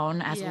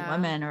down as a Yeah.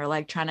 woman or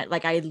like trying to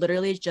like I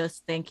literally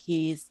just think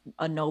he's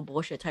a no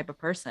bullshit type of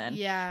person. And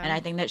Yeah. I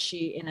think that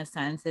she in a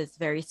sense is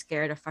very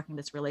scared of fucking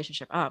this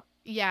relationship up.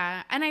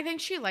 Yeah. And I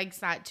think she likes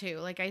that too.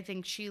 Like, I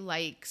think she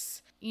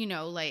likes,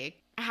 like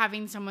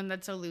having someone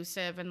that's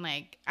elusive and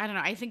like, I don't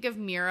know. I think of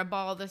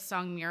Mirabal, the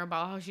song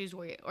Mirabal, how she's,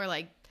 or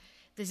like,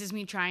 this is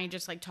me trying,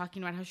 just like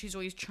talking about how she's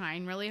always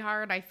trying really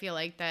hard. I feel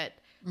like that's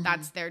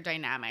Mhm. their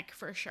dynamic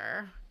for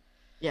sure.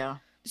 Yeah.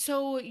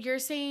 So you're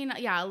saying,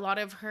 yeah, a lot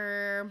of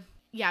her,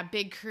 yeah,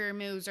 big career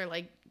moves are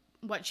like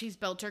what she's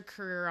built her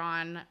career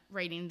on,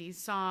 writing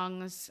these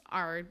songs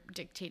are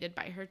dictated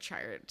by her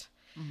chart.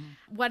 Mhm.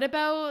 What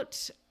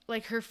about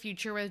like her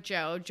future with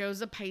Joe?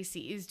 Joe's a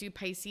Pisces. Do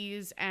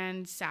Pisces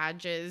and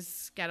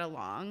Sages get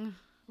along?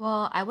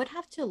 Well, I would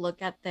have to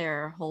look at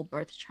their whole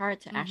birth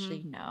chart to Mm-hmm.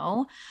 actually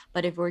know.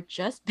 But if we're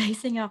just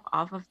basing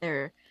off of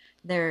their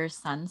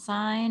sun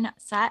sign,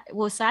 Sag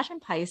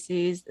and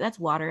Pisces, that's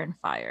water and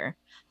fire.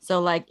 So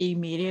like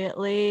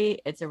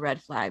immediately it's a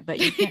red flag, but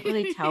you can't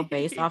really tell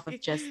based off of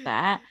just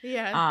that.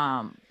 Yeah.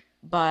 Um,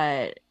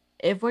 but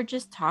if we're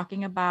just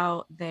talking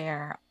about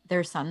their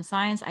sun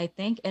signs, I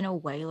think in a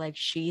way like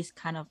she's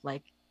kind of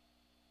like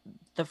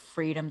the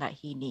freedom that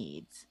he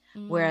needs.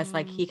 Whereas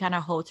like Mm, he kind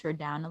of holds her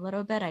down a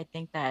little bit. I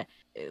think that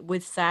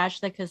with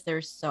Sash, like because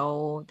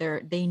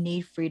they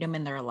need freedom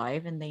in their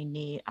life and they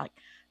need like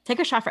take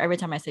a shot for every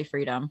time I say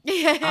freedom.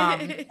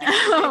 Um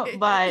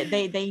but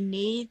they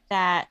need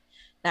that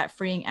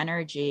freeing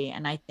energy.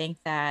 And I think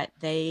that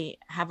they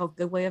have a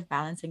good way of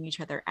balancing each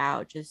other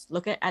out. Just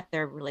look at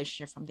their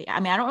relationship I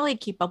mean, I don't really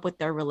keep up with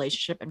their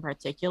relationship in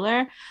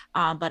particular.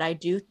 But I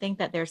do think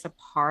that there's a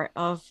part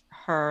of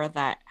her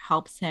that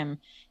helps him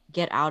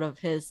get out of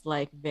his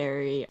like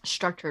very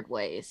structured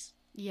ways.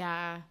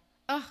 yeah.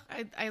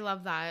 Oh, I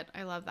love that.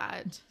 I love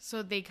that.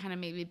 So they kind of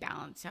maybe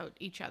balance out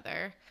each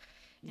other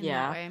in that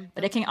Yeah, way.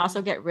 but it That's can also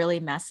cool. get really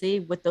messy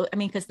with those. I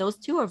mean, because those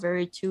two are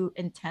very two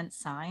intense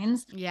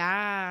signs.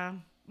 Yeah,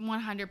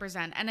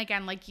 100%. And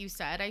again, like you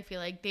said, I feel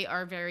like they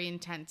are very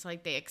intense.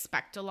 Like they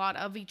expect a lot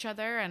of each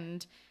other.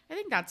 And I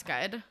think that's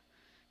good.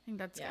 I think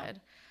that's Yeah.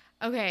 good.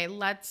 Okay,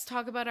 let's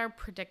talk about our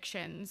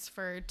predictions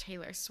for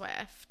Taylor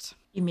Swift.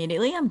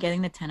 Immediately, I'm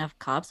getting the Ten of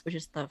Cups, which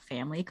is the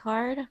family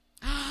card.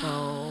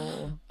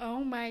 So,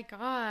 Oh my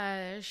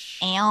gosh.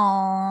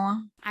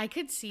 ow. I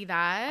could see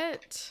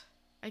that.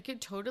 I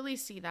could totally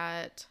see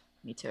that.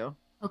 Me too.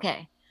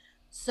 Okay.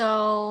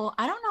 So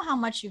I don't know how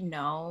much you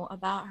know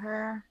about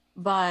her,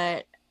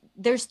 but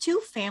there's two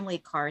family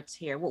cards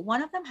here. Well,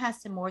 one of them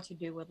has to more to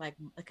do with like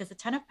because the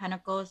Ten of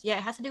Pentacles, yeah,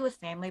 it has to do with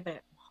family, but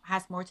it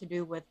has more to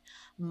do with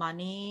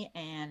money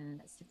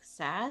and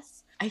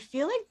success. I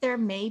feel like there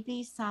may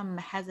be some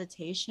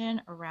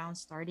hesitation around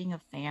starting a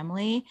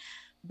family,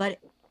 but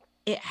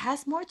it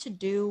has more to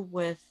do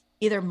with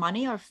either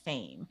money or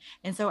fame.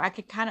 And so I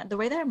could kind of the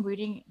way that I'm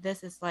reading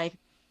this is like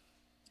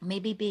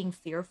maybe being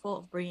fearful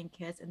of bringing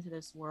kids into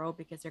this world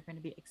because they're going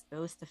to be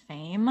exposed to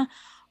fame,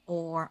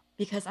 or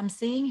because I'm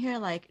seeing here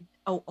like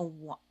a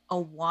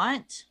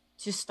want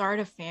to start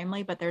a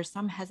family, but there's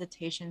some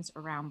hesitations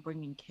around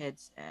bringing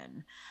kids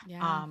in.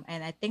 Yeah.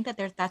 And I think that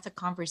that's a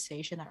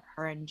conversation that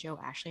her and Joe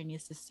actually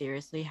needs to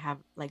seriously have,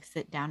 like,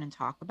 sit down and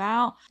talk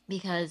about,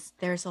 because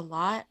there's a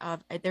lot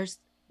of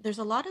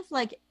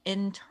like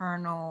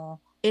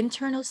internal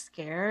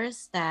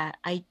scares that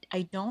I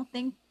don't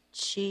think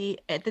the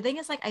thing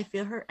is, like,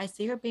 I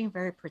see her being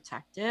very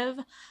protective,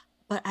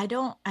 but I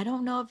don't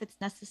know if it's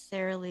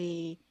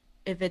necessarily,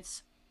 if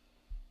it's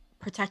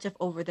protective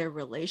over their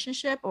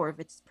relationship or if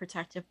it's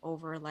protective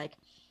over like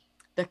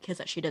the kids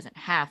that she doesn't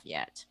have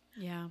yet.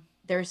 Yeah.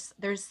 There's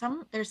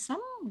some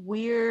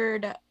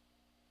weird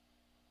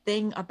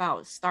thing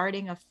about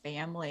starting a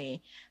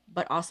family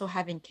but also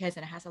having kids,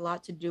 and it has a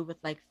lot to do with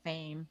like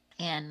fame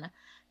and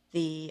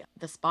the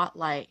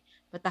spotlight.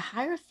 But the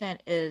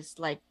Hierophant is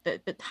like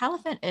the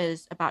Hierophant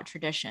is about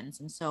traditions,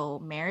 and so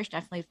marriage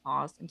definitely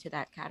falls into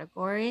that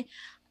category.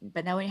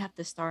 But now we have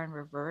the star in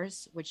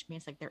reverse, which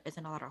means like there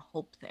isn't a lot of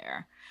hope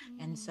there.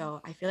 And Mm.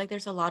 so I feel like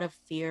there's a lot of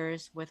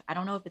fears with, I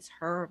don't know if it's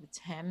her or if it's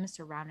him,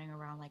 surrounding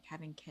around like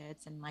having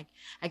kids. And like,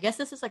 I guess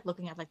this is like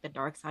looking at like the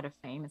dark side of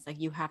fame. It's like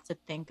you have to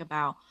think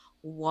about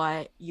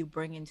what you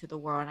bring into the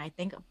world. And I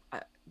think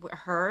with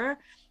her,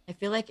 I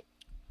feel like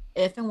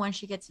if and when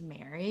she gets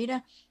married,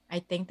 I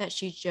think that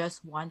she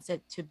just wants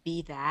it to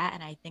be that.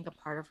 And I think a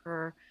part of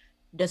her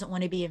doesn't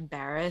want to be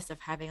embarrassed of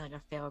having like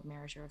a failed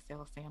marriage or a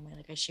failed family.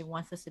 Like, she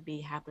wants this to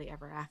be happily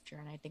ever after.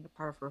 And I think a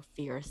part of her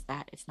fears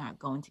that it's not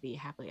going to be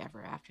happily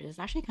ever after. It's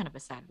actually kind of a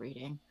sad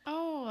reading.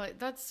 Oh,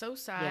 that's so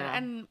sad. Yeah.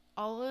 And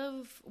all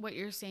of what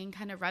you're saying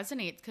kind of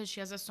resonates because she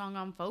has a song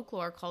on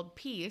Folklore called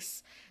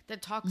Peace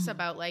that talks Mhm.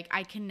 about like,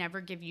 I can never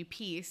give you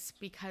peace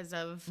because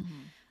of,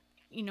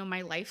 Mhm.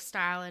 my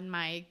lifestyle and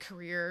my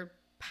career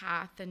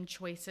path and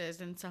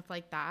choices and stuff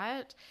like that.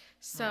 Right.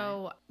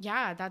 So,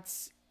 yeah,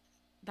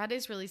 that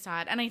is really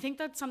sad. And I think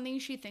that's something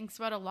she thinks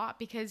about a lot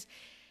because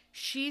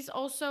she's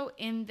also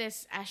in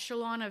this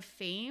echelon of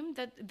fame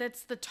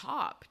that's the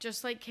top,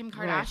 just like Kim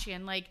Right.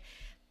 Kardashian. Like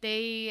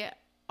they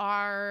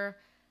are,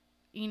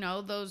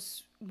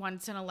 those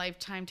once in a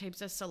lifetime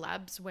types of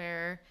celebs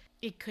where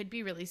it could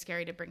be really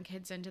scary to bring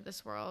kids into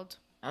this world.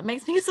 It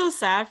makes me so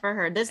sad for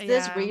her. This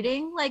Yeah.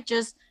 reading, like,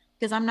 just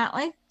because I'm not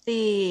like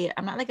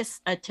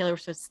a Taylor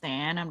Swift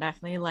stan. I'm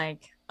definitely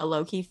like a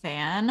low key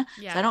fan,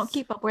 so I don't Yes.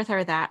 keep up with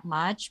her that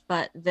much.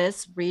 But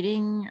this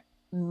reading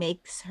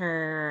makes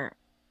her,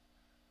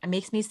 it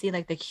makes me see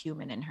like the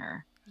human in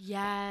her,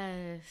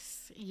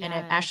 Yes. and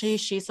it actually,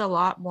 Yes. she's a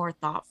lot more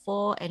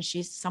thoughtful, and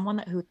she's someone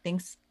who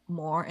thinks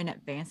more in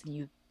advance than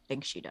you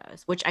think she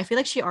does, which I feel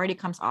like she already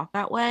comes off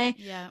that way,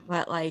 Yeah.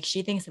 but like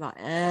she thinks about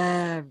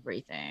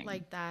everything.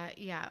 Like that.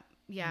 Yeah.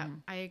 Yeah.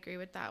 Mhm. I agree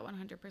with that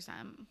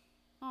 100%.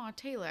 Oh,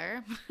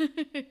 Taylor.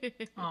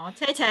 Oh,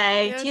 Tay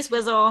Tay, Yeah. T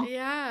Swizzle.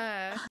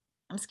 Yeah.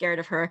 I'm scared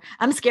of her.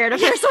 I'm scared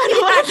of her so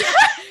Yeah. much.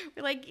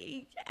 We're like,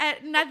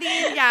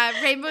 nothing. Yeah.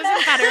 Rainbows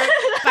and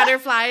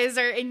butterflies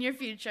are in your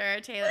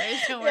future, Taylor.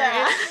 Don't worry.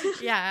 Yeah.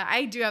 Yeah.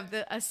 I do have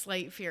a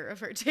slight fear of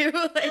her too.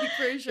 Like,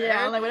 for sure.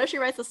 Yeah, I'm like, what if she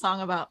writes a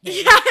song about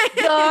me?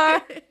 Yeah.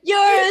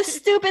 You're a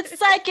stupid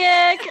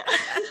psychic.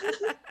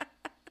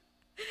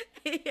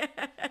 Yeah.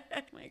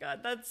 Oh my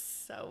God. That's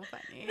so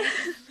funny.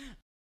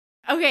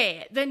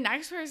 Okay, the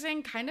next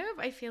person kind of,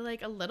 I feel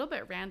like a little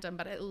bit random,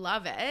 but I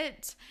love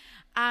it.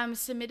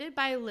 Submitted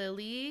by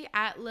Lily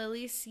at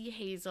Lily C.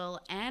 Hazel,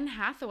 Anne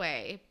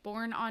Hathaway,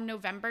 born on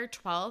November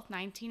 12th,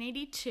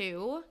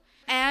 1982.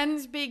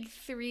 Anne's big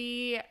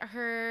three,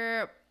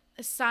 her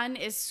sun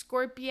is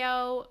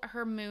Scorpio,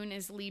 her moon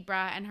is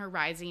Libra, and her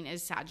rising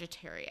is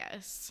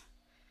Sagittarius.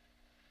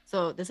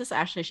 So this is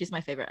actually, she's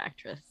my favorite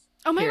actress.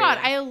 Oh my Period. God,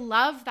 I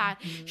love that.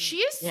 Mhm. She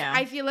is, Yeah.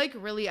 I feel like,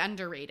 really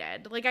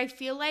underrated. Like, I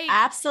feel like,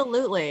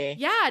 Absolutely.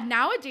 yeah,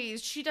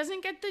 nowadays she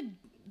doesn't get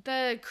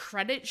the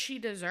credit she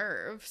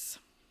deserves.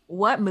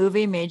 What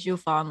movie made you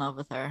fall in love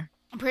with her?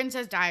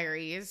 Princess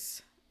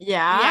Diaries.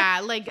 Yeah.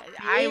 Yeah, like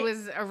I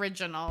was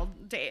original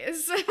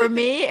days. For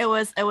me, it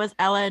was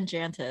Ella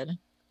Enchanted.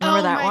 Remember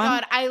Oh that my one?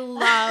 god, I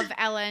love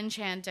Ella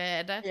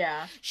Enchanted.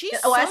 Yeah. She's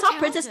Oh, I so saw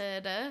Princess.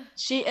 talented.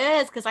 She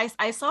is, because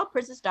I saw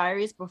Princess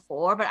Diaries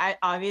before, but I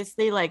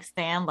obviously like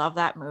Stan loved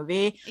that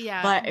movie.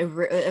 Yeah. But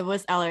it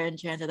was Ella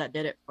Enchanted that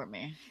did it for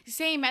me.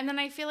 Same. And then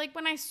I feel like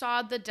when I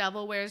saw The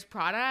Devil Wears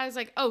Prada, I was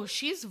like, oh,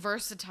 she's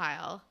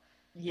versatile.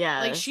 Like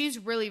Yes. she's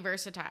really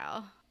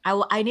versatile.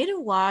 I need to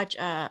watch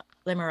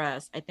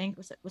Limerence. I think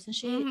wasn't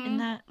she in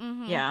that?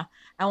 Yeah.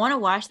 I want to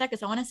watch that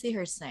because I want to see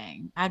her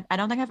sing. I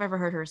don't think I've ever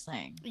heard her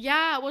sing.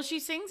 Yeah, well, she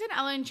sings in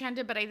Ella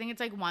Enchanted, but I think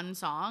it's like one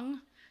song.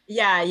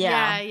 Yeah,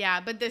 Yeah, yeah.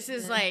 yeah. But this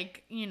is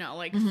like,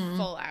 like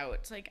full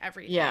out, like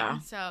everything. Yeah.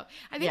 So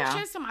I think she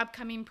has some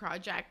upcoming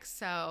projects.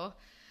 So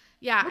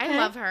yeah, I Okay.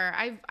 love her.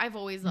 I've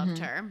always loved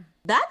her.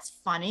 That's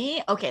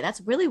funny. Okay,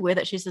 that's really weird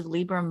that she's a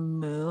Libra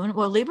moon.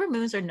 Well, Libra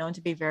moons are known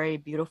to be very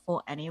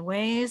beautiful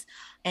anyways.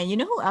 And you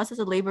know who else is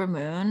a Libra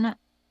moon?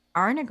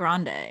 Ariana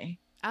Grande.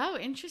 Oh,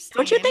 interesting.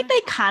 Don't you think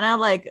they kind of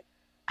like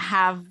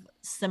have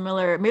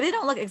similar, maybe they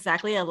don't look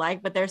exactly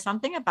alike, but there's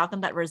something about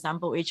them that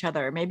resemble each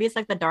other. Maybe it's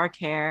like the dark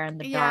hair and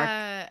the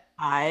dark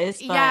eyes.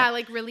 But yeah,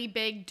 like really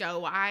big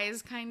doe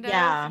eyes kind of.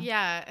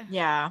 Yeah.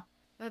 Yeah.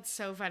 That's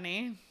so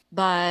funny.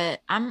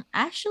 But I'm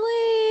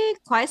actually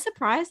quite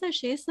surprised that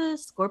she's a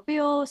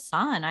Scorpio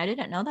sun. I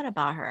didn't know that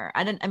about her.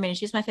 I mean,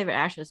 she's my favorite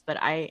actress, but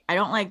I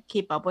don't like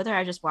keep up with her.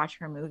 I just watch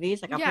her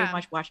movies. Like I pretty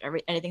much watch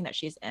anything that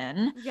she's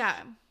in. Yeah.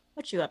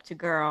 What you up to,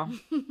 girl?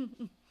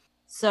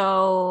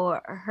 So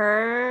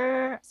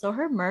her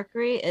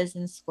Mercury is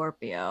in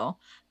Scorpio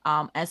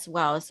as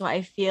well. So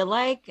I feel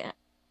like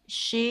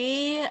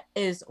she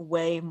is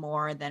way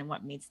more than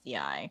what meets the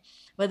eye.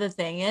 But the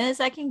thing is,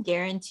 I can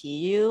guarantee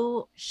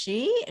you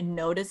she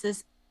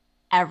notices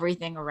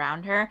everything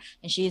around her,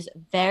 and she's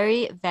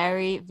very,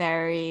 very,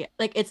 very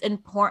like, it's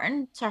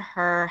important to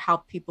her how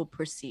people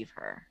perceive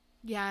her.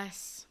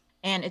 Yes.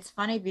 And it's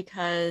funny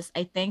because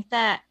I think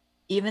that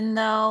even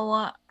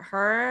though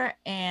her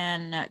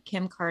and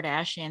Kim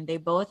Kardashian, they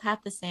both have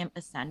the same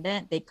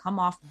ascendant, they come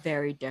off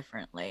very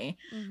differently.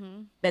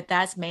 But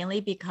that's mainly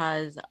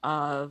because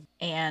of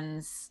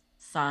Anne's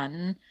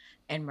sun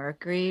and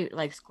Mercury.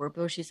 Like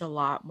Scorpio, she's a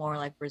lot more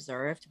like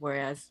reserved,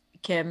 whereas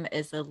Kim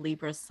is a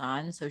Libra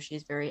sun, so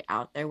she's very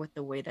out there with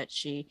the way that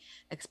she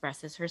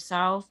expresses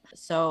herself.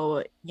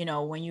 So,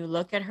 when you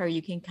look at her,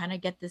 you can kind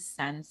of get this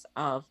sense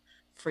of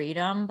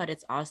freedom, but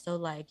it's also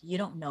like you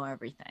don't know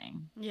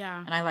everything. Yeah.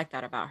 And I like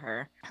that about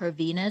her. Her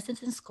Venus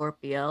is in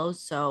Scorpio,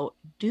 so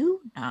do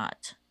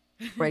not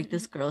break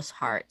this girl's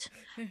heart,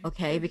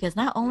 okay? Because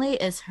not only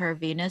is her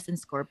Venus in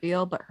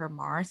Scorpio, but her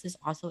Mars is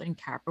also in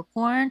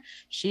Capricorn.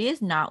 She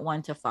is not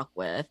one to fuck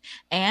with.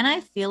 And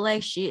I feel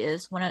like she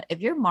is if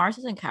your Mars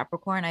is in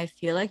Capricorn, I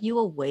feel like you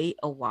will wait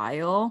a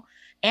while.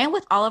 And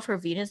with all of her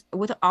Venus,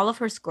 with all of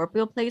her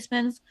Scorpio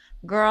placements,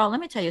 girl, let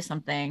me tell you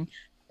something.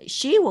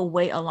 She will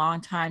wait a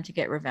long time to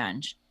get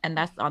revenge, and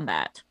that's on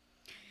that.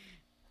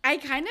 I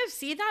kind of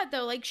see that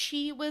though. Like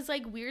she was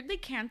like weirdly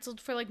canceled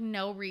for like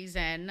no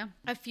reason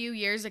a few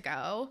years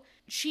ago.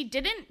 She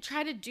didn't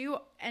try to do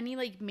any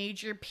like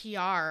major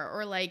PR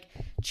or like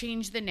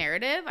change the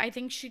narrative. I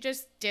think she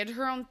just did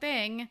her own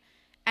thing,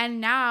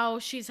 and now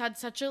she's had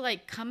such a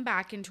like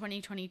comeback in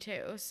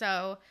 2022.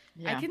 So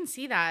I can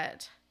see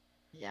that.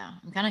 Yeah,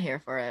 I'm kind of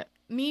here for it.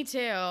 Me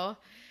too.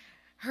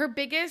 Her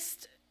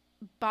biggest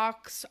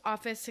box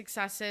office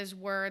successes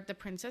were The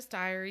Princess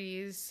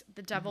Diaries,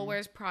 The Devil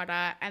Wears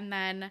Prada, and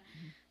then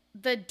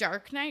The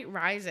Dark Knight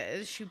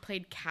Rises. She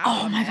played Catwoman.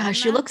 Oh my gosh,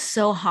 she looks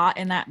so hot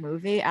in that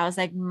movie. I was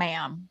like,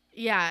 ma'am.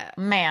 Yeah.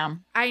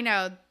 Ma'am. I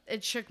know.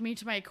 It shook me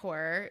to my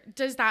core.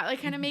 Does that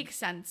like kind of make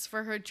sense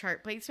for her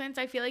chart placements?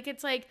 I feel like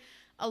it's like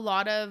a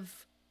lot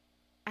of,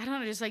 I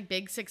don't know, just like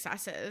big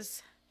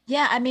successes.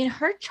 Yeah, I mean,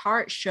 her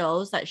chart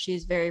shows that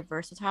she's very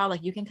versatile.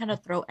 Like you can kind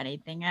of throw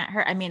anything at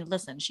her. I mean,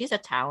 listen, she's a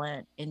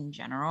talent in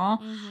general.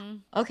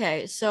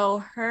 Okay, so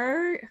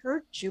her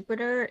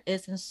Jupiter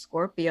is in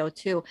Scorpio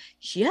too.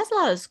 She has a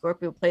lot of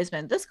Scorpio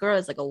placement. This girl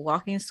is like a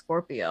walking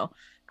Scorpio.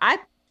 I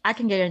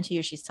can guarantee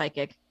you she's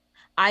psychic.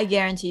 I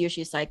guarantee you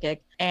she's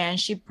psychic, and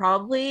she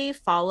probably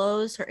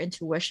follows her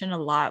intuition a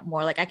lot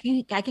more. Like I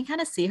can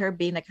kind of see her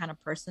being the kind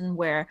of person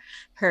where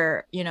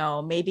her,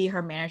 maybe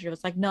her manager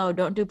was like, no,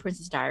 don't do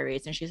Princess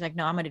Diaries. And she's like,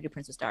 no, I'm going to do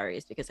Princess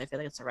Diaries because I feel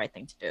like it's the right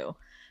thing to do.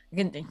 I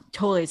can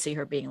totally see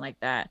her being like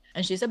that.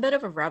 And she's a bit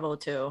of a rebel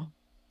too.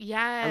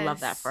 Yeah, I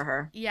love that for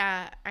her.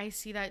 Yeah, I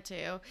see that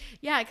too.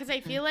 Yeah, because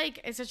I feel like,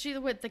 especially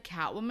with the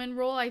Catwoman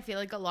role, I feel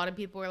like a lot of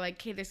people were like,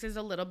 okay, this is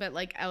a little bit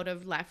like out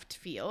of left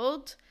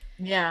field.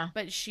 Yeah.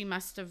 But she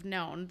must have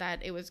known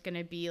that it was going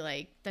to be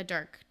like The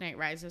Dark Knight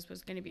Rises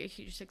was going to be a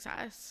huge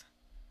success.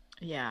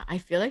 Yeah, I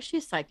feel like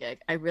she's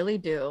psychic. I really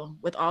do.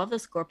 With all of the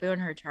Scorpio in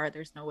her chart,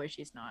 there's no way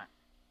she's not.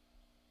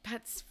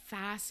 That's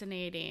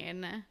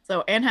fascinating.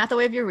 So, Anne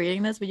Hathaway, if you're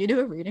reading this, will you do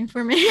a reading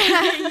for me?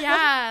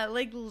 Yeah,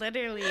 like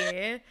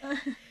literally.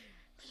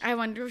 I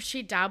wonder if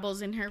she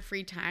dabbles in her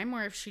free time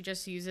or if she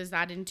just uses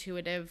that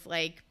intuitive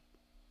like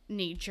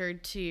nature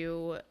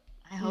to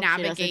I hope she does.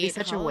 It'd be navigate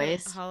such a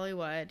waste.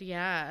 Hollywood.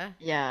 Yeah.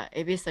 Yeah,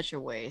 it'd be such a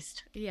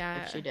waste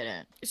Yeah. if she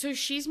didn't. So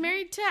she's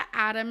married to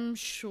Adam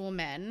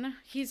Schulman.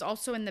 He's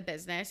also in the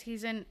business.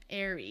 He's in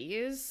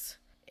Aries.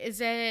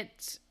 Is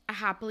it a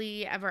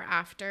happily ever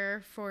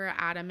after for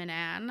Adam and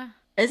Anne?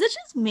 Is it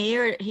just me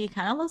or he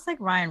kind of looks like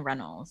Ryan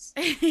Reynolds?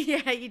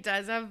 Yeah, he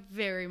does have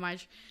very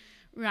much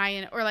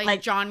Ryan or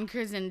like John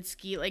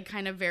Krasinski, like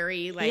kind of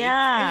very like.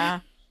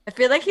 Yeah. I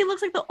feel like he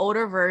looks like the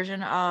older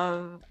version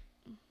of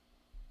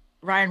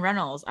Ryan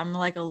Reynolds. I'm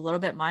like a little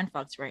bit mind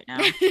fucked right now.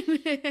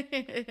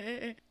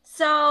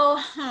 So,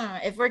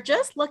 if we're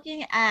just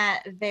looking at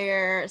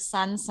their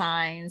sun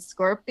signs,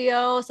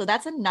 Scorpio, so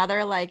that's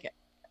another like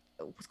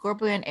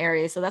Scorpio and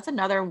Aries, so that's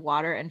another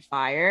water and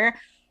fire.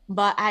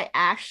 But I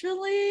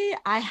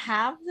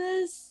have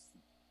this.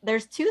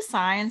 There's two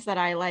signs that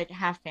I like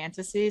have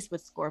fantasies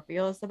with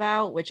Scorpios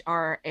about, which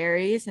are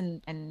Aries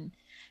and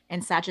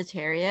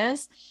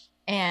Sagittarius,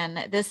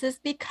 and this is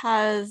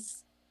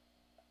because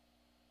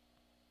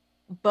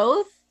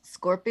both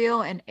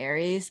Scorpio and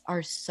Aries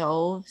are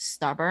so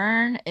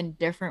stubborn in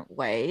different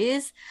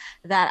ways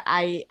that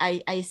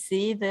I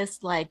see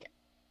this like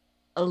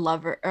a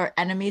lover or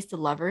enemies to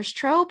lovers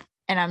trope,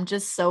 and I'm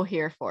just so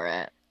here for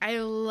it. I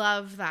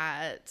love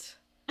that.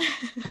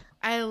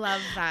 I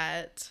love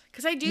that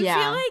because I do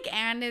feel like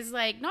Anne is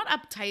like not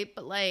uptight,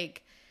 but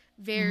like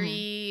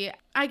very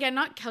again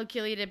not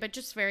calculated, but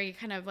just very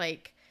kind of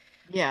like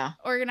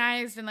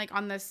organized and like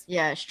on this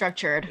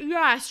structured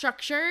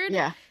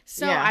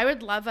so I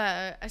would love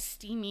a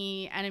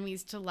steamy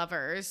enemies to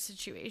lovers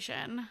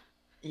situation.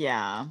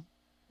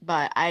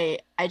 But I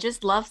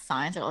just love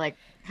signs that are like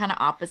kind of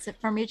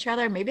opposite from each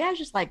other. Maybe I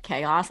just like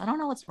chaos. I don't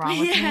know what's wrong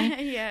with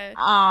me.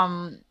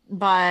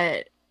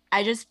 But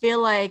I just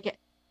feel like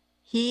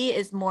he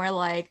is more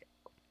like,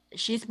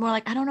 she's more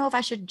like, I don't know if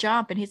I should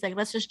jump, and he's like,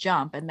 let's just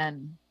jump, and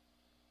then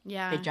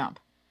they jump.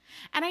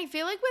 And I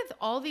feel like with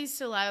all these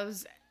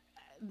celebs,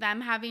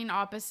 them having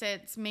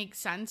opposites makes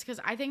sense because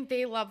I think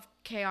they love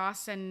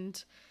chaos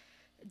and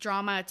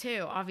drama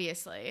too,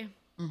 obviously.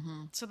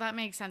 So that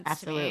makes sense.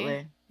 Absolutely.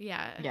 To me.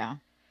 Yeah.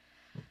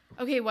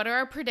 Okay, what are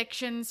our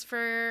predictions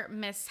for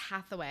Miss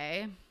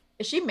Hathaway?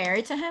 Is she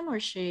married to him or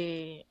is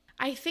she?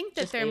 I think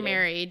that they're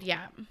married.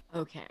 Yeah.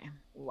 Okay.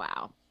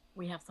 Wow.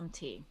 We have some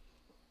tea.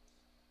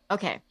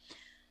 Okay.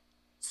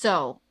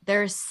 So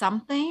there's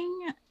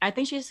something. I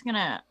think she has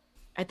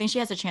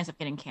a chance of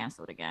getting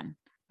canceled again.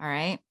 All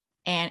right.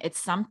 And it's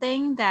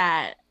something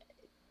that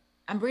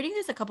I'm reading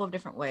this a couple of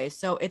different ways.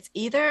 So it's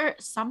either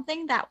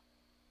something that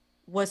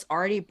was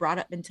already brought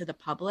up into the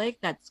public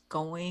that's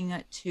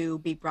going to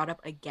be brought up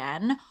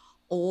again,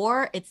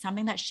 or it's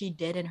something that she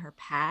did in her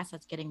past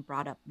that's getting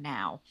brought up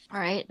now. All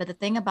right. But the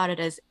thing about it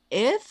is,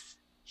 if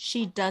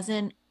she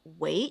doesn't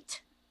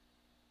wait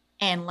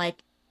and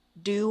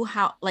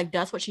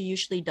does what she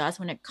usually does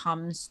when it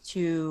comes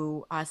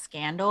to a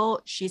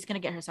scandal, she's going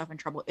to get herself in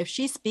trouble. If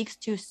she speaks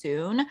too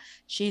soon,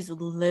 she's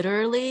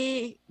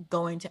literally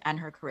going to end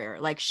her career.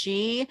 Like,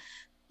 she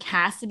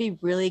has to be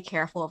really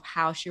careful of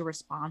how she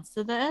responds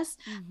to this,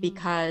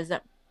 because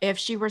if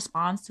she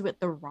responds to it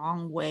the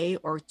wrong way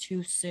or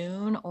too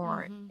soon,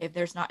 or if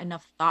there's not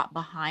enough thought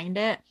behind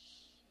it,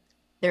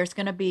 there's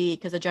going to be,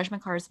 because the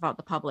judgment card is about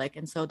the public,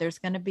 and so there's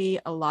going to be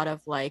a lot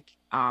of like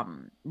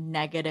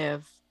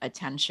negative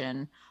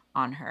attention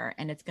on her,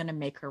 and it's going to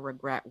make her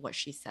regret what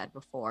she said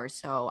before.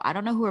 So I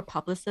don't know who her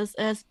publicist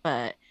is,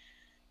 but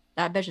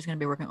that bitch is going to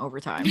be working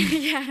overtime.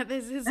 Yeah,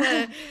 this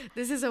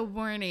is a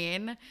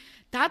warning.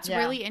 That's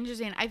really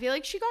interesting. I feel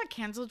like she got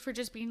canceled for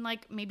just being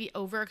like maybe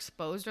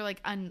overexposed or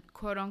like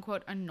quote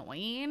unquote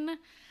annoying.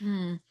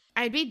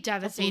 I'd be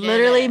devastated. That's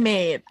literally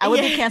me. I would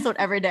be canceled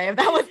every day if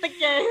that was the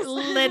case.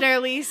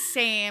 Literally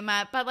same.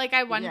 But like,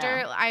 I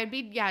wonder, I'd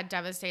be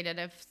devastated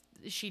if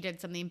she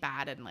did something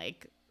bad and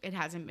like it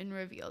hasn't been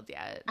revealed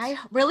yet. I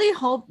really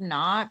hope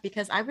not,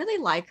 because I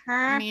really like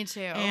her. Me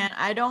too. And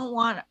I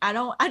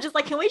just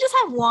like, can we just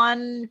have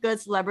one good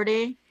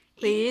celebrity,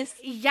 please?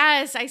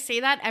 Yes, I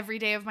say that every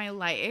day of my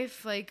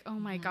life. Like, oh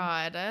my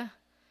God.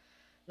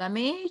 Let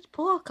me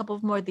pull a couple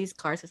more of these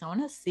cards because I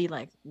want to see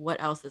like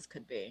what else this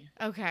could be.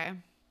 Okay,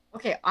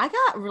 I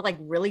got like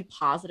really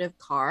positive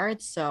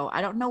cards, so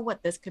I don't know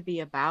what this could be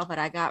about, but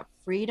I got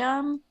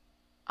freedom,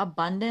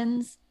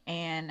 abundance,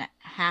 and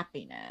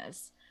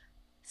happiness.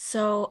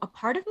 So a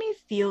part of me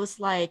feels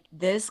like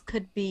this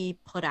could be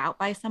put out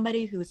by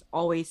somebody who's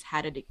always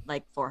had it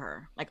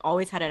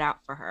always had it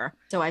out for her.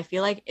 So I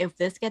feel like if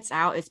this gets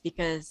out, it's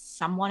because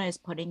someone is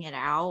putting it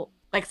out.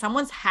 Like,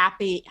 someone's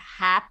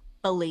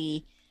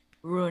happily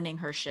ruining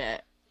her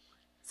shit.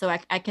 So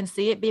I can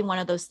see it being one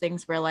of those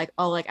things where like,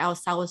 oh, like I'll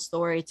sell a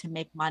story to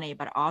make money,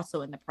 but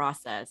also in the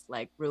process,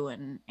 like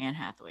ruin Anne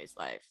Hathaway's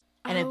life.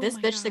 And if this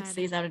bitch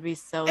succeeds, I would be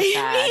so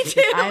sad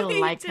because I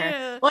like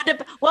her.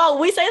 Well,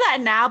 we say that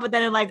now, but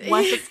then like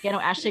once the scandal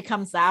actually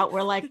comes out,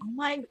 we're like, oh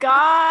my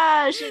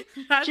gosh,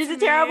 she's a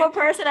terrible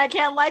person. I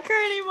can't like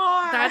her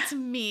anymore. That's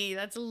me.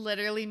 That's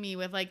literally me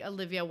with like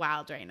Olivia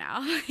Wilde right now.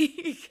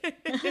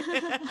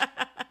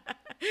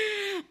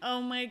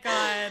 Oh my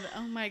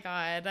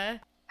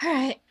God. All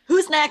right.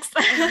 Who's next?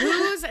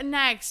 Who's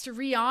next?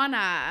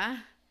 Rihanna.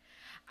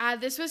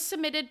 This was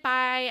submitted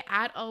by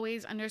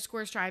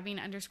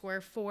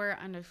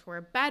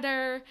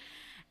 @always_striving_for_better.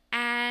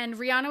 And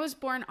Rihanna was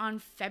born on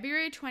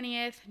February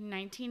 20th,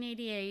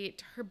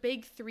 1988. Her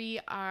big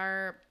three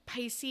are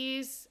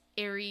Pisces,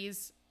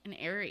 Aries, and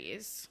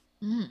Aries.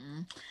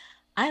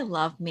 I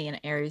love me an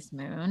Aries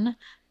moon.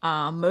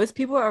 Most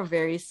people are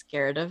very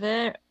scared of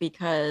it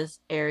because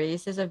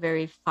Aries is a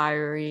very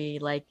fiery,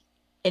 like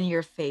in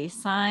your face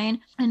sign,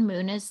 and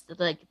moon is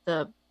like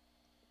the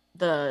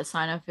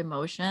sign of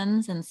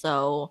emotions. And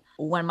so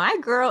when my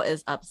girl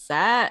is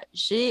upset,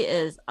 she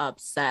is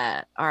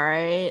upset. All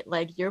right.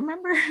 Like you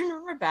remember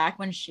back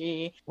when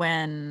Karuchi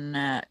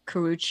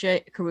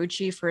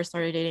first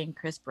started dating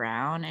Chris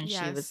Brown, and she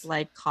was Yes.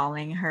 like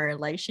calling her,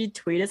 like she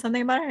tweeted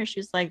something about her.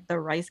 She's like the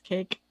rice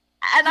cake.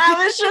 And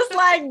I was just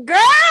like, girl,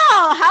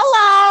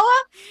 hello.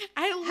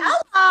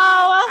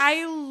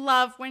 I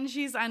love when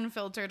she's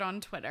unfiltered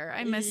on Twitter.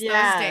 I miss those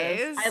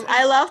days.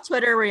 I love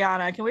Twitter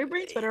Rihanna. Can we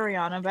bring Twitter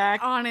Rihanna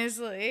back?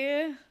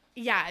 Honestly.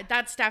 Yeah,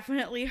 that's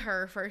definitely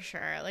her for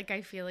sure. Like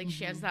I feel like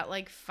she has that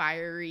like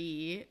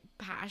fiery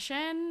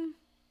passion.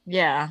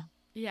 Yeah.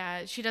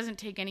 Yeah, she doesn't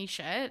take any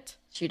shit.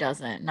 She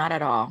doesn't, not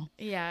at all.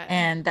 Yeah.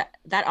 And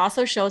that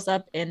also shows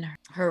up in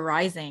her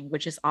rising,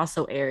 which is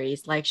also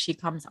Aries. Like she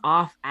comes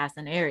off as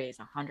an Aries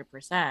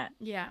 100%.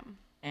 Yeah.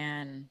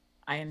 And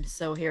I am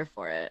so here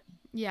for it.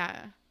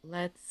 Yeah.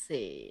 Let's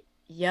see.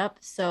 Yep.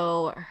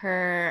 So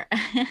her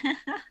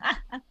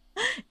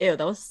Ew,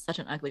 that was such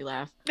an ugly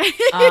laugh.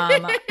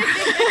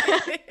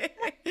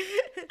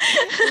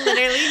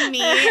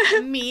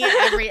 Literally me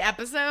every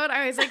episode.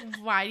 I was like,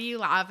 why do you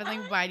laugh? And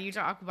like, why do you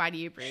talk? Why do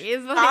you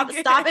breathe?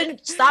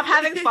 Stop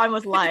having fun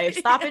with life.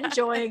 Stop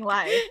enjoying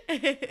life.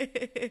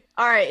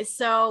 All right.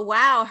 So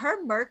wow,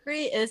 her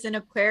Mercury is in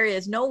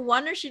Aquarius. No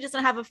wonder she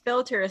doesn't have a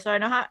filter. So I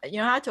know how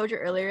I told you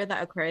earlier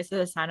that Aquarius is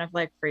a sign of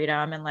like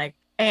freedom and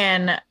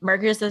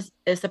Mercury is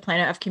the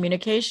planet of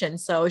communication.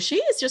 So she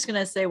is just going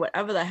to say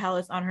whatever the hell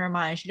is on her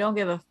mind. She don't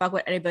give a fuck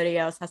what anybody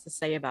else has to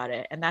say about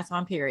it. And that's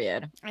on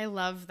period. I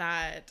love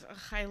that. Ugh,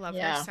 I love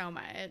her so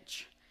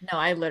much. No,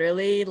 I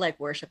literally like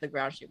worship the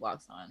ground she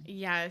walks on.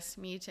 Yes,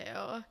 me too.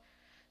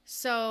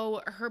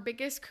 So her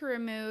biggest career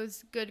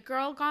moves, Good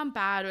Girl Gone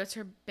Bad was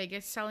her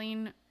biggest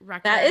selling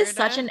record. That is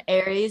such an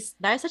Aries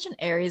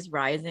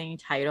rising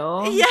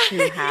title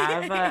to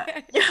have.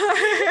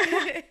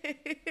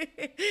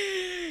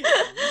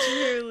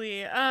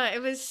 Truly.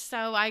 It was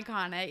so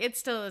iconic. It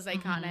still is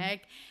iconic.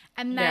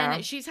 And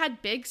then she's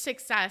had big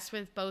success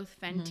with both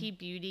Fenty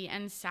Beauty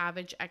and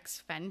Savage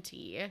X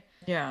Fenty.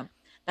 Yeah.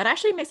 That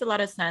actually makes a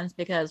lot of sense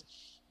because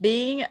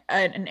being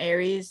an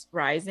Aries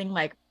rising,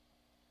 like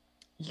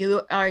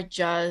you are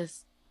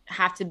just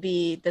have to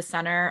be the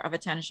center of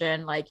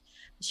attention. Like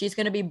she's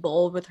gonna be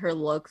bold with her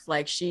looks.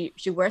 Like she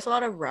wears a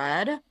lot of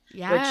red.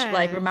 Yeah. Which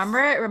like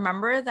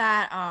remember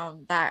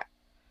that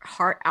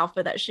heart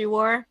outfit that she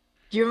wore?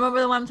 Do you remember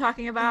the one I'm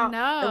talking about?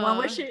 No. The one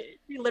where she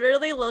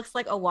literally looks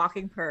like a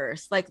walking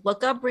purse. Like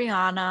look up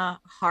Rihanna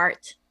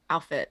heart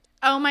outfit.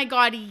 Oh my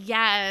god,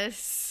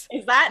 yes.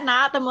 Is that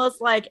not the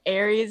most like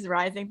Aries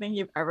rising thing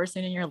you've ever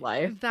seen in your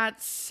life?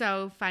 That's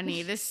so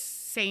funny. This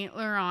Saint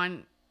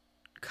Laurent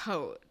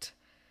coat.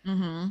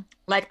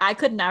 Like I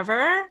could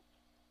never,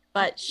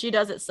 but she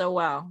does it so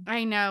well.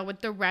 I know,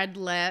 with the red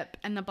lip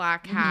and the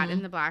black hat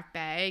and the black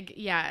bag.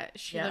 Yeah,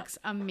 she looks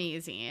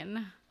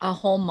amazing. A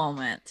whole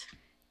moment.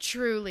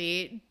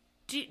 Truly.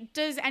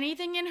 Does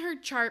anything in her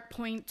chart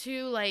point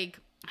to like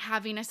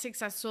having a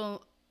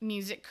successful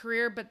music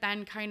career, but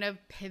then kind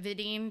of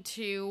pivoting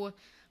to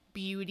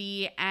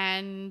beauty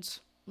and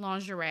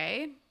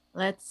lingerie?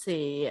 Let's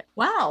see.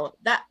 Wow.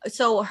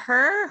 So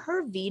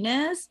her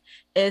Venus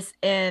is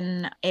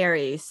in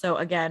Aries. So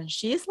again,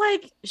 she's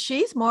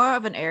more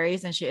of an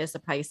Aries than she is a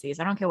Pisces.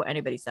 I don't care what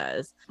anybody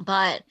says.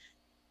 But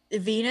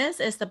Venus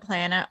is the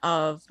planet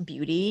of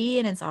beauty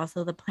and it's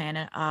also the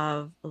planet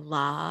of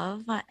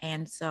love.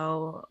 And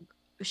so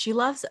she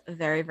loves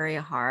very, very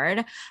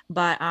hard.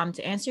 But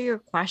to answer your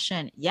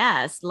question,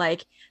 yes,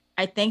 like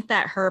I think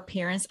that her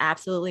appearance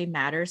absolutely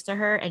matters to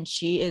her and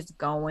she is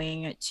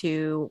going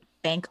to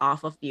bank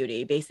off of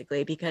beauty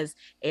basically because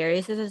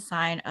Aries is a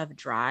sign of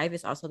drive.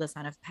 It's also the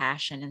sign of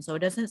passion. And so it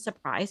doesn't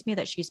surprise me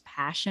that she's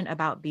passionate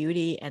about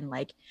beauty and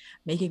like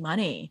making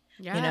money.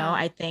 Yeah. You know,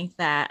 I think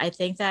that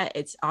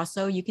it's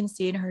also, you can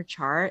see in her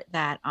chart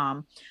that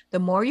the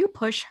more you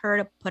push her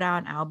to put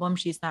out an album,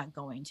 she's not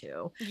going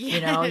to.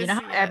 Yes, you know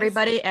how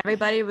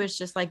everybody was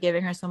just like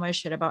giving her so much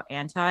shit about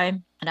Anti.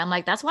 And I'm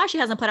like, that's why she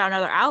hasn't put out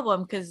another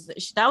album, because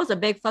that was a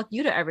big fuck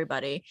you to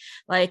everybody.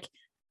 Like,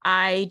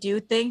 I do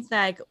think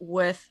that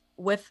with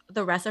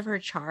the rest of her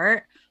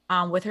chart,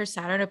 with her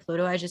Saturn to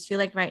Pluto, I just feel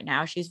like right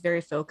now she's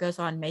very focused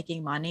on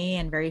making money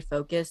and very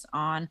focused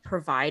on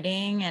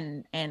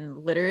providing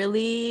and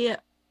literally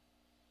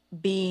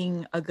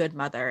being a good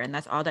mother. And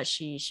that's all that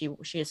she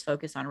is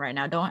focused on right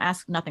now. Don't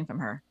ask nothing from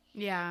her.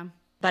 Yeah.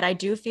 But I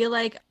do feel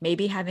like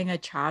maybe having a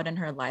child in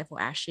her life will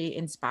actually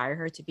inspire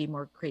her to be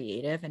more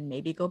creative and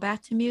maybe go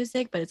back to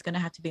music, but it's going to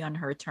have to be on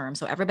her terms.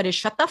 So everybody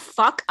shut the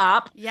fuck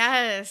up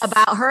Yes.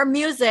 about her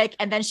music,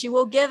 and then she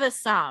will give us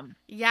some.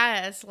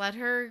 Yes, let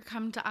her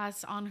come to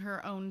us on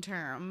her own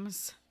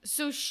terms.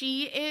 So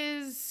she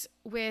is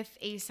with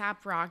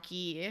ASAP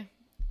Rocky.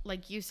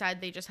 Like you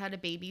said, they just had a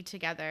baby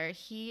together.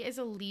 He is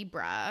a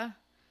Libra.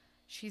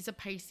 She's a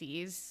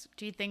Pisces.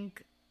 Do you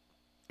think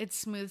it's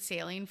smooth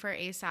sailing for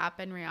ASAP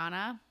and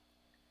Rihanna?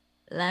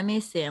 Let me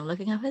see. I'm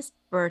looking up his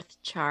birth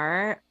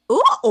chart.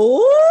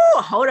 Ooh,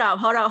 hold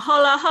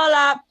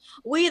up.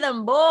 We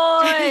them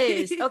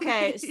boys.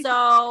 Okay,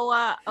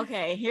 so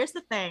okay, here's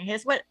the thing.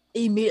 Here's what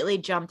immediately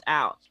jumped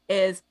out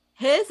is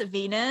his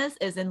Venus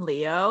is in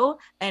Leo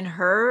and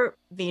her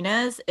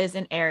Venus is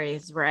in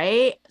Aries,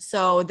 right?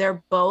 So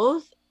they're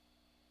both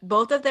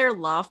of their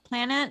love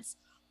planets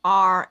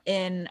are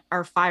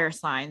fire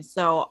signs.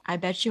 So I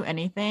bet you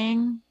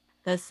anything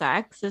the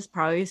sex is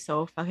probably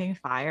so fucking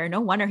fire. No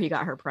wonder he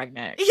got her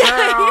pregnant. Girl.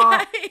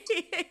 Yeah.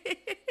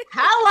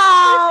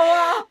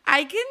 Hello.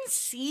 I can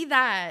see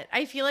that.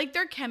 I feel like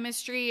their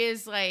chemistry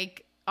is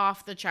like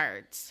off the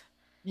charts.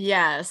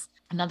 Yes.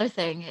 Another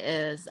thing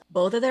is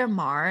both of their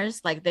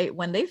Mars, like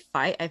when they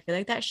fight, I feel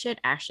like that shit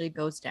actually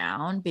goes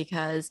down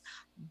because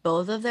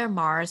both of their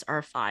Mars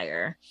are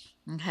fire.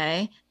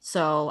 Okay.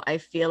 So I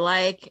feel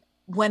like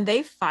when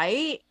they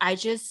fight, I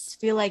just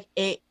feel like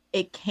it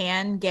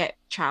can get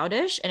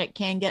childish and it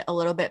can get a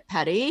little bit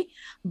petty,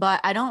 but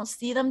I don't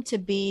see them to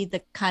be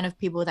the kind of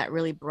people that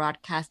really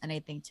broadcast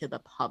anything to the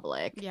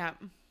public. Yeah.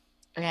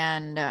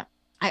 And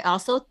I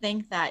also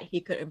think that he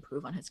could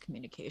improve on his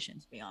communication,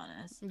 to be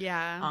honest.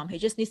 Yeah. He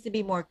just needs to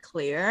be more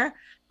clear.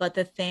 But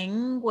the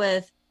thing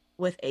with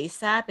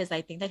ASAP is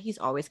I think that he's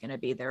always going to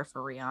be there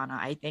for Rihanna.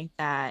 I think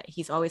that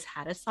he's always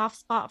had a soft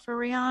spot for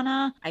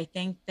Rihanna. I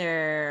think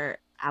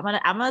I'm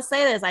gonna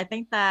say this. I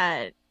think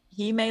that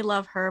he may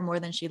love her more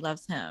than she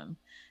loves him.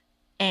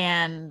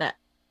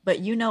 But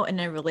in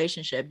a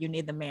relationship, you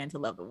need the man to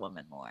love the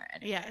woman more.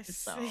 Anyways, Yes.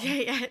 so.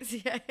 Yes.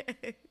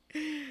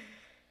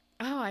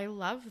 Oh, I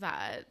love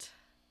that.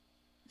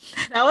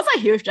 That was a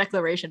huge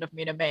declaration of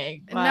me to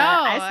make. But No,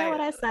 I said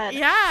what I said.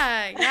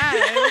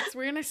 Yeah.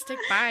 We're gonna stick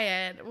by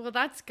it. Well,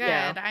 that's good.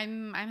 Yeah.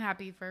 I'm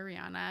happy for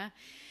Rihanna.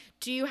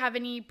 Do you have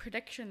any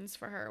predictions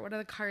for her? What do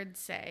the cards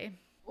say?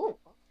 Ooh.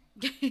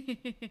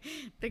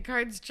 The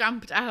cards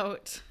jumped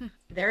out.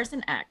 There's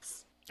an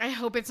X. I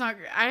hope it's not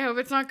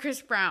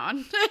Chris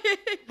Brown.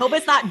 Hope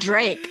it's not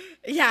Drake.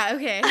 Yeah,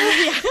 okay.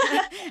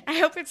 Yeah. I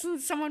hope it's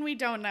someone we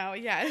don't know.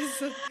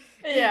 Yes.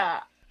 Yeah.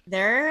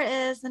 There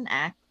is an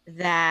X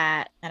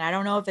and I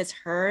don't know if it's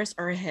hers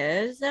or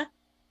his.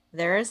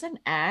 There is an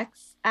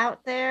X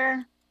out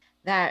there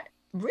that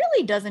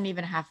really doesn't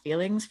even have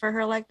feelings for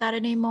her like that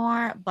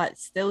anymore, but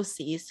still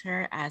sees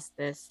her as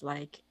this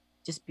like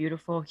just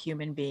beautiful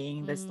human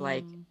being, this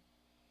like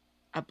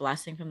a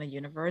blessing from the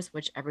universe,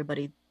 which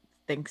everybody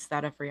thinks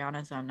that of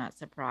Rihanna, so I'm not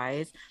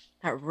surprised.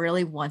 That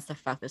really wants to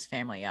fuck this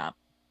family up.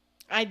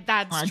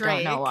 That's Drake.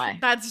 I don't know why.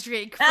 That's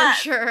Drake for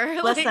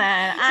sure. Listen,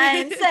 I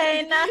ain't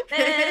saying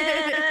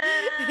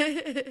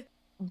nothing.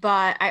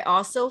 But I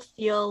also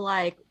feel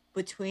like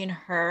between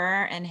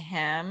her and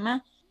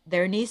him,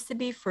 there needs to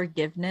be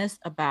forgiveness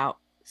about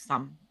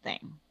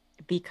something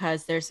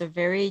because there's a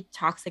very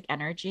toxic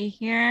energy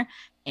here.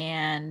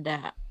 And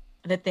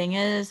the thing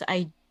is,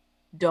 I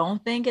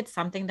don't think it's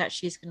something that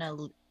she's going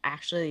to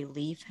actually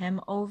leave him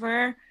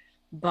over.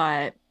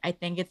 But I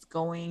think it's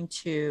going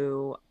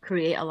to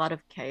create a lot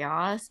of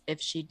chaos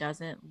if she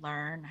doesn't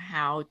learn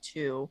how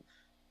to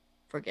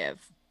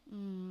forgive.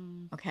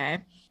 Okay.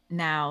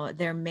 Now,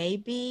 there may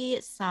be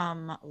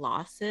some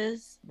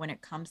losses when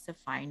it comes to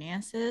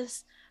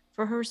finances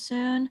for her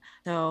soon.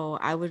 So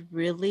I would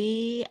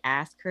really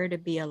ask her to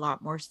be a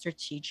lot more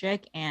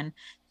strategic and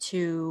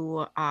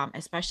to,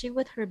 especially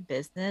with her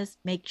business,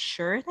 make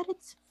sure that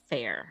it's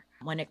fair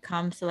when it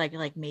comes to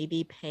like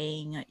maybe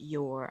paying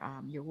your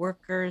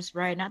workers,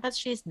 right? Not that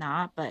she's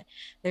not, but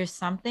there's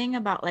something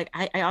about like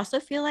I also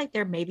feel like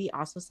there may be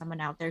also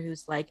someone out there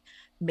who's like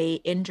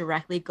may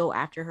indirectly go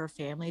after her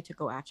family to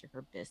go after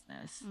her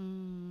business.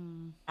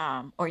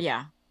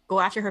 Go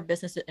after her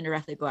business to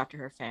indirectly go after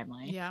her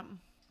family. Yeah.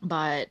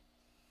 But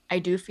I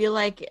do feel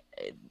like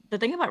the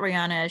thing about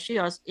Rihanna is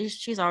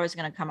she's always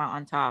going to come out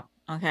on top.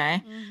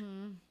 Okay.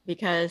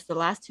 Because the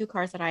last two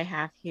cards that I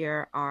have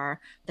here are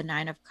the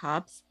Nine of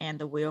Cups and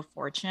the Wheel of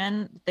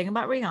Fortune. The thing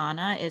about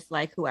Rihanna is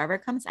like whoever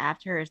comes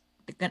after her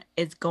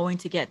is going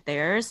to get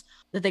theirs.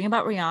 The thing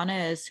about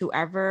Rihanna is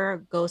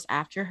whoever goes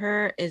after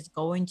her is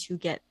going to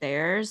get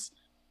theirs,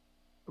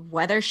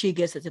 whether she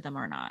gives it to them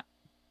or not.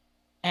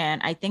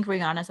 And I think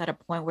Rihanna's at a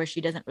point where she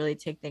doesn't really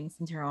take things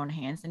into her own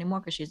hands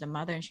anymore because she's a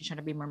mother and she's trying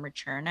to be more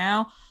mature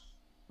now.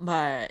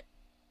 But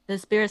the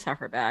spirits have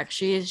her back.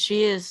 She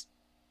is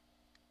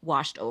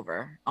washed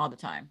over all the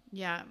time.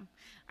 Yeah.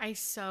 I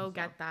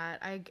get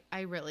that.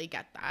 I really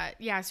get that.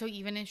 Yeah. So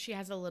even if she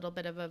has a little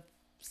bit of a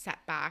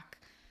setback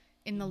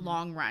in the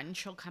long run,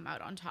 she'll come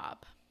out on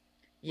top.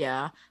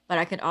 Yeah, but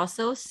I could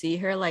also see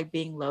her like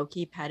being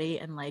low-key petty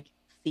and like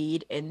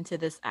feed into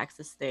this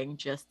Axis thing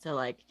just to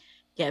like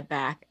get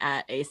back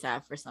at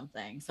ASAP for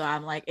something. So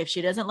I'm like, if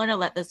she doesn't learn to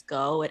let this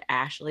go, it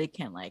actually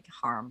can like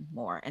harm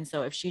more. And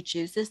so if she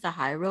chooses the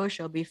high road,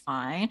 she'll be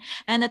fine.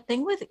 And the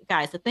thing with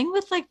guys, the thing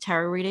with like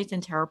tarot readings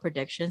and tarot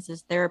predictions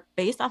is they're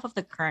based off of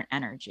the current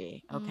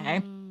energy. Okay.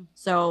 Mm,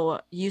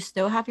 So you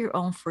still have your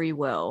own free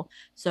will.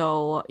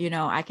 So,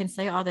 I can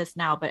say all this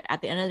now, but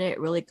at the end of the day, it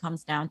really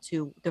comes down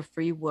to the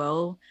free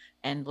will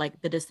and like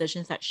the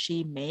decisions that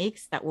she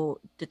makes that will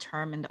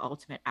determine the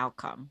ultimate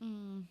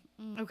outcome.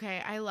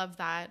 okay, I love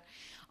that.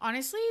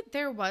 Honestly,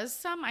 there was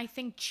some, I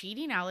think,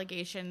 cheating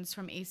allegations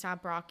from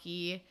ASAP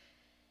Rocky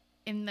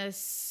in the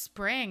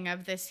spring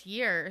of this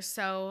year.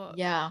 So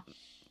Yeah.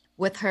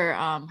 With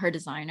her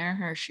designer,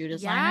 her shoe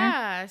designer.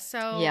 yeah,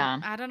 so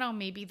Yeah. I don't know,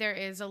 maybe there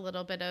is a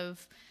little bit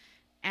of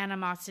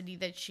animosity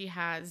that she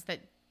has, that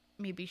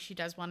maybe she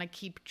does want to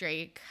keep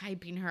Drake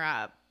hyping her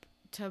up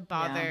to Yeah.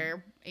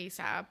 bother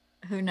ASAP.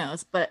 Who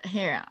knows? But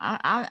here,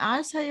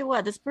 I'll tell you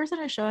what, this person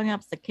is showing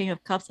up as the King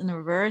of Cups in the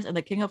reverse, and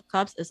the King of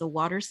Cups is a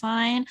water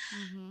sign,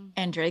 Mhm.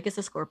 and Drake is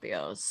a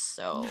Scorpio.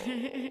 So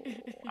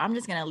I'm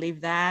just gonna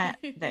leave that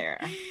there.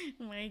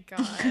 My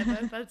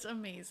God, that's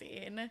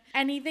amazing.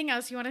 Anything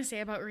else you want to say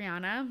about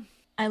Rihanna?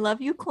 I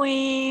love you,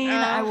 Queen.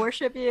 I Oh.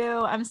 worship you.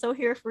 I'm so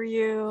here for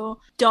you.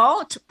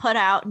 Don't put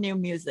out new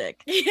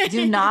music.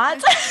 Do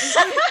not.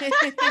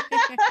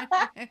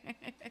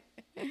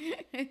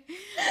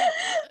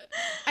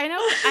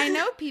 I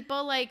know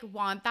people like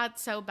want that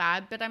so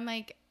bad, but I'm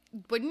like,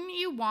 wouldn't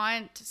you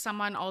want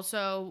someone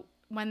also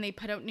when they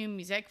put out new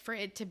music for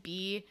it to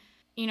be,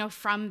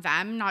 from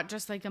them, not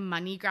just like a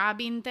money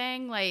grabbing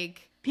thing?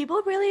 Like,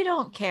 People really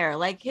don't care.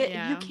 Like you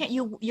yeah. can't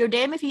you're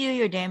damn if you do,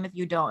 you're damn if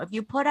you don't. If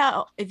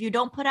you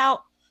don't put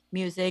out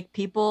music,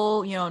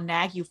 people,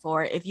 nag you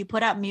for it. If you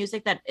put out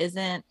music that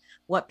isn't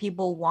what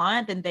people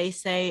want, then they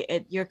say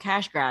you're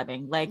cash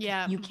grabbing. Like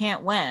Yeah. you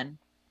can't win.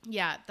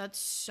 Yeah, that's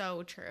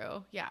so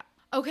true. Yeah.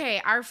 Okay,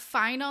 our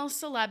final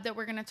celeb that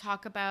we're going to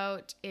talk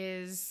about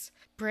is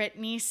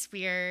Britney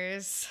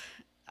Spears.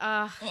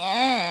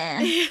 Yeah.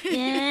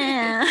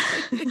 Yeah.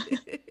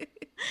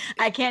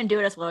 I can't do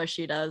it as well as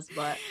she does,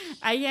 but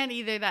I can't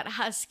either. That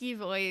husky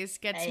voice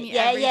gets me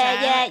yeah, every yeah,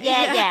 time.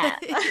 yeah,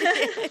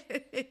 yeah,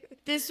 Yeah.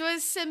 This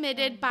was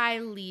submitted by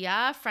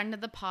Leah, friend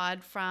of the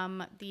pod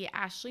from the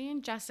Ashley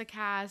and Jessica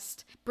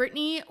cast.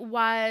 Brittany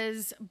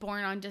was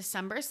born on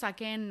December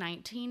 2nd,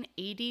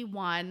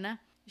 1981.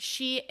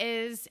 She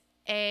is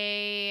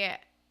a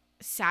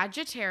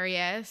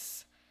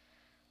Sagittarius.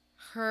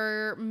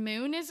 Her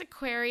moon is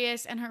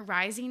Aquarius and her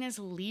rising is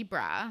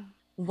Libra.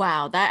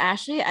 Wow, that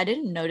actually, I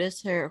didn't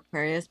notice her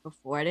Aquarius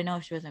before. I didn't know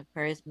if she was an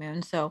Aquarius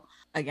moon. So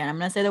again, I'm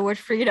gonna say the word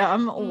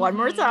freedom one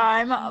more Mm-hmm.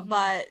 time. Mm-hmm.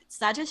 But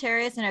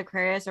Sagittarius and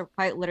Aquarius are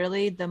quite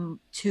literally the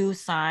two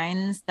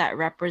signs that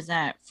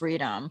represent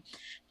freedom.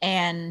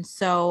 And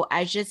so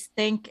I just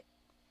think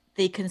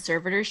the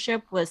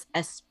conservatorship was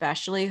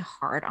especially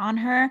hard on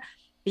her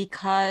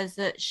because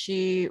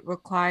she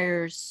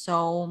requires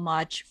so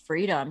much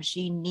freedom.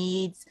 She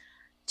needs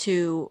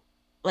to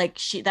like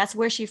that's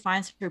where she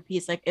finds her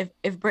peace. Like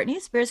if Britney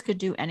Spears could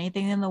do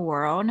anything in the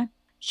world,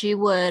 she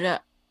would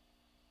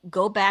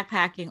go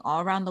backpacking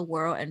all around the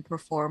world and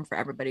perform for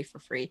everybody for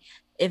free.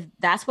 If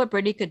that's what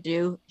Britney could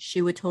do,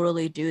 she would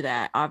totally do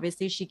that.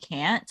 Obviously she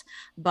can't,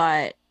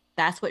 but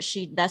that's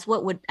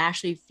what would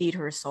actually feed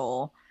her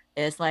soul.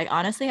 Is like,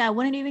 honestly, I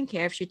wouldn't even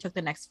care if she took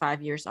the next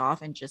 5 years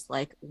off and just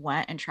like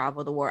went and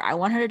traveled the world. I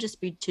want her to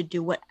just be to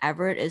do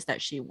whatever it is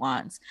that she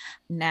wants.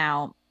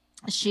 Now,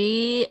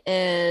 she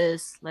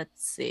is,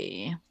 let's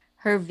see,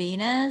 her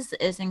Venus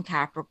is in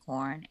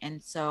Capricorn.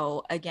 And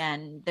so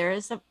again,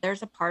 there's a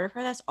part of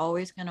her that's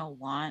always gonna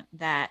want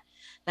that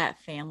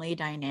family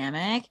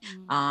dynamic.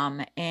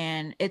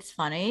 And it's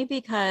funny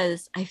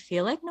because I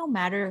feel like no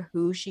matter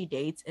who she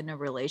dates in a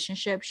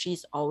relationship,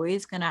 she's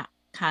always gonna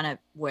kind of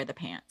wear the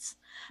pants.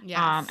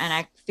 Yes. And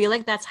I feel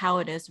like that's how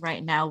it is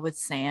right now with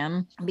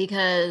Sam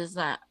because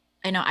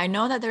I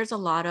know that there's a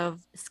lot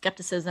of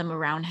skepticism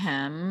around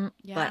him,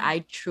 but Yeah.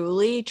 I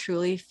truly,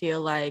 truly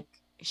feel like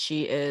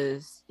she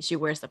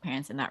wears the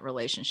pants in that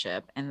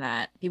relationship and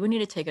that people need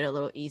to take it a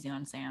little easy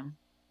on Sam.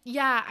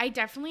 Yeah, I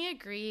definitely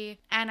agree.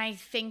 And I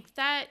think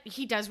that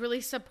he does really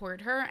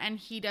support her and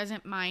he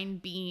doesn't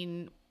mind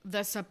being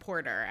the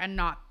supporter and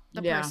not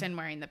the Yeah. person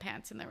wearing the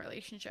pants in the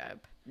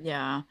relationship.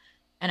 Yeah.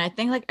 And I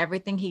think like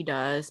everything he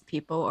does,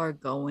 people are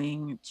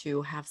going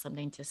to have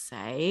something to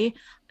say.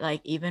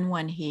 Like even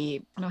when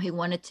he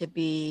wanted to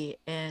be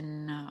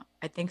in,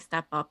 I think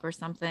Step Up or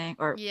something,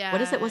 or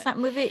what is it? Yeah. What's that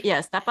movie?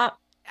 Yeah, Step Up.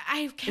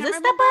 I Is can't it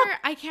Step remember. Up?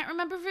 I can't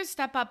remember if it was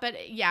Step Up,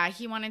 but yeah,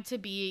 he wanted to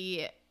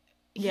be.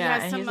 He Yeah,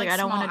 has and some he's like, like I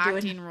don't small want to do it.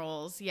 acting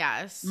roles.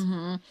 Yes.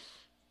 Hmm.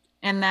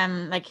 And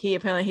then like he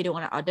apparently he didn't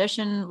want to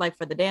audition like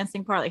for the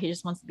dancing part. Like he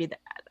just wants to be the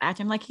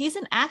actor. I'm like, he's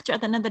an actor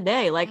at the end of the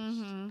day. Like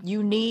Mm-hmm.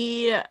 you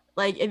need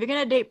like if you're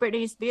gonna date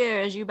Britney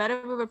Spears, you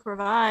better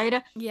provide. So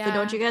don't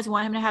Yeah. you guys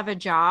want him to have a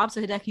job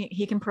so that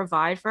he can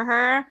provide for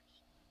her?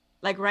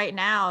 like right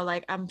now,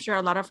 like I'm sure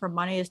a lot of her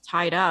money is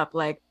tied up.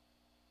 Like,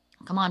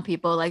 come on,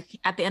 people. Like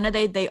at the end of the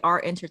day, they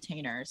are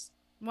entertainers.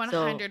 So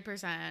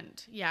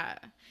 100%. Yeah.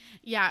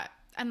 Yeah.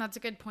 And that's a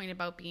good point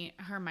about being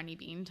her money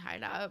being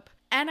tied up.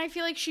 And I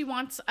feel like she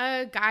wants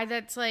a guy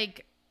that's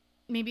like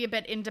maybe a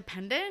bit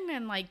independent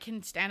and like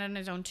can stand on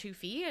his own 2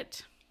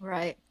 feet.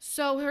 right.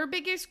 So her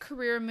biggest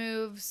career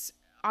moves,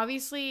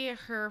 obviously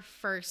her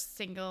first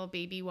single,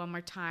 Baby One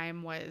More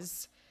Time,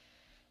 was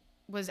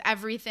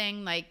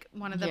everything, like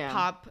one of the Yeah.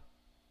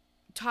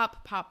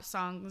 top pop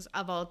songs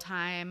of all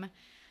time.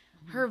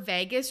 Her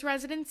Vegas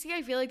residency,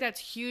 I feel like that's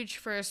huge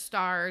for a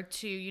star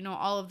to,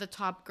 all of the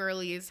top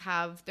girlies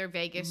have their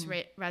Vegas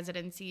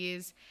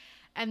residencies.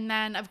 And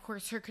then, of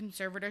course, her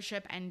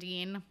conservatorship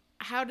ending.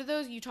 How do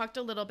those, you talked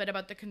a little bit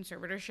about the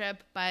conservatorship,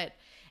 but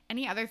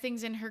any other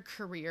things in her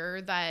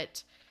career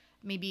that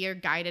maybe are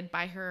guided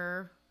by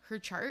her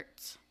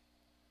charts?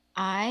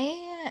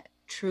 I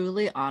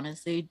truly,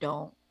 honestly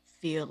don't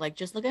feel like,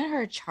 just looking at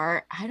her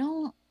chart, I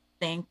don't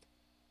think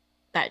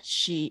that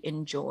she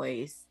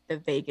enjoys the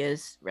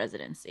Vegas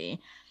residency.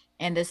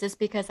 And this is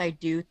because I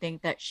do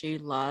think that she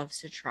loves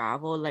to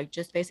travel. Like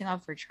just basing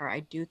off her chart, I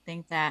do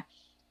think that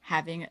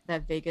having the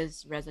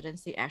Vegas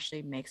residency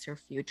actually makes her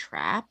feel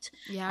trapped.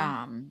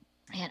 Yeah.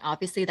 And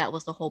obviously that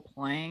was the whole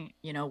point,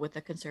 with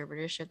the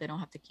conservatorship, they don't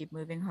have to keep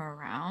moving her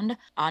around.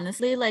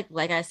 Honestly, like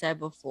I said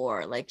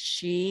before, like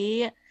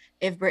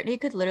if Britney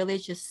could literally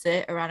just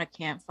sit around a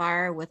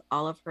campfire with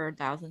all of her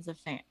thousands of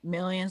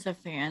millions of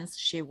fans,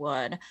 she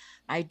would.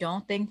 I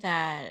don't think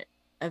that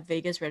a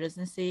Vegas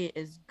residency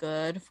is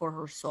good for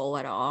her soul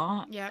at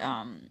all. Yep.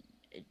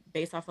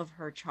 Based off of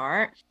her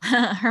chart,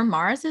 her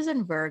Mars is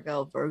in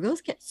Virgo.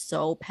 Virgos get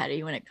so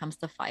petty when it comes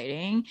to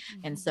fighting.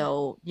 And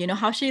so,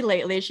 how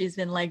she's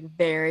been like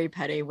very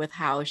petty with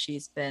how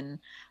she's been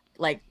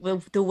like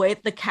with the way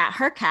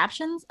her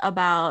captions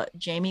about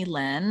Jamie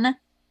Lynn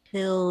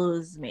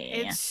kills me.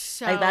 It's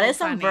so Like that is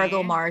some funny.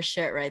 Virgo Mars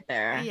shit right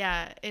there.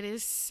 Yeah, it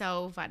is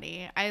so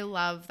funny. I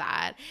love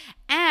that.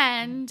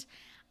 And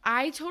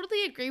I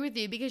totally agree with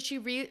you because she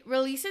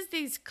releases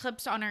these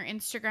clips on her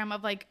Instagram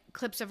of like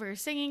clips of her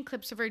singing,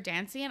 clips of her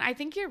dancing. And I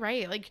think you're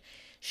right. Like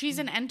she's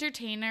an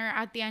entertainer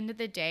at the end of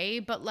the day,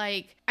 but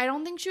like I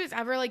don't think she was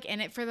ever like in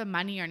it for the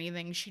money or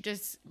anything. She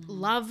just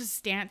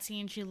loves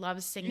dancing. She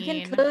loves singing.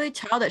 You can clearly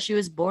tell that she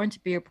was born to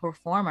be a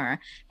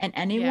performer. And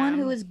anyone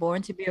who is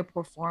born to be a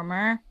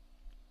performer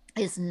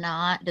does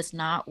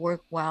not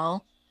work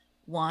well,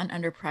 one,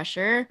 under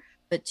pressure,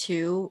 but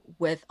two,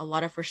 with a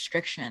lot of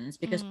restrictions,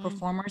 because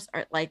performers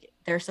are like,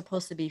 they're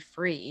supposed to be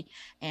free.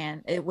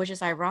 And which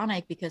is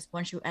ironic because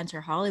once you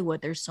enter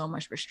Hollywood, there's so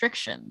much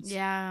restrictions.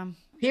 Yeah.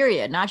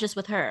 Period. Not just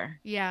with her.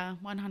 Yeah,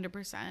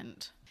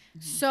 100%.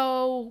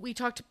 So we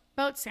talked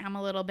about Sam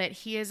a little bit.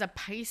 He is a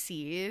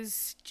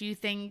Pisces. Do you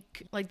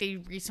think like they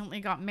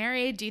recently got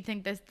married? Do you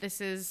think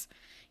this is,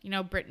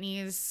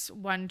 Britney's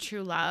one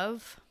true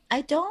love? I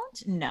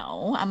don't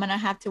know. I'm gonna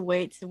have to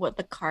wait to what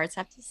the cards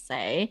have to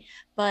say.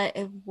 But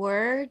if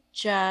we're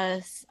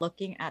just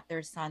looking at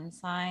their sun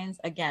signs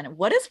again,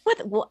 why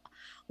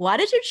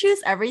did you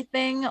choose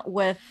everything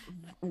with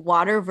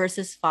water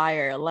versus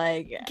fire?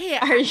 Like, Okay,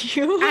 are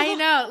you? I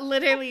know,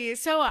 literally.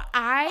 So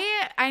I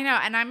know,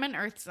 and I'm an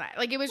earth sign.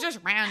 Like it was just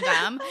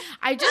random.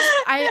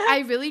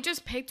 I really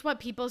just picked what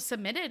people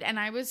submitted, and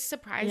I was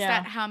surprised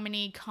at how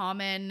many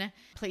common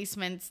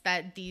placements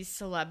that these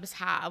celebs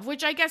have,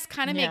 which I guess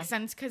kind of makes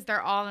sense because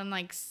they're all in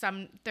like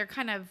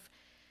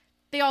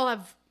they all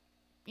have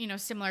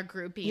similar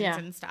groupings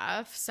and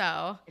stuff.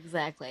 So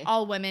Exactly.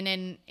 all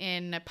women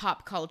in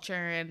pop culture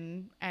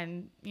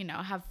and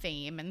have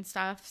fame and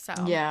stuff. So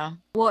Yeah.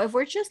 Well, if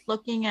we're just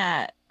looking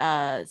at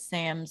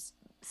Sam's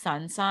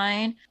sun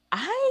sign,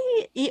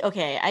 I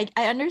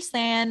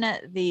understand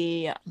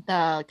the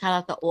kind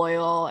of the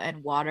oil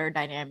and water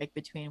dynamic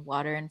between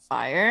water and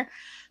fire,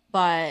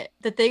 but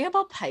the thing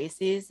about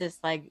Pisces is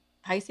like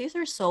Pisces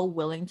are so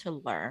willing to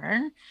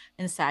learn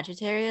and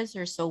Sagittarius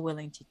are so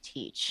willing to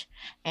teach.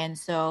 And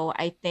so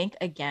I think,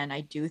 again,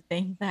 I do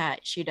think that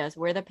she does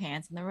wear the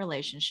pants in the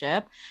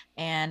relationship.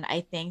 And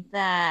I think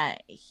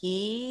that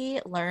he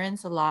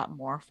learns a lot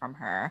more from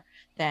her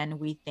than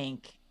we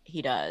think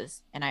he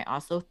does. And I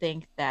also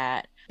think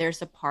that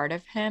there's a part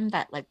of him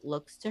that like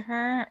looks to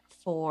her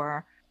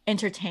for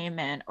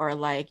entertainment or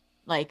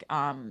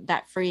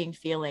that freeing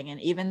feeling.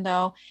 And even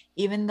though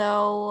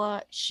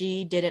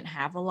she didn't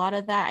have a lot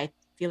of that, I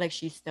feel like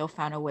she still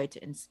found a way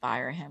to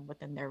inspire him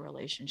within their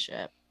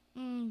relationship.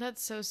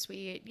 That's so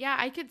sweet. Yeah,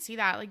 I could see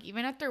that. Like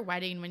even at their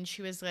wedding when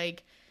she was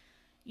like,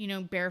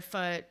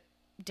 barefoot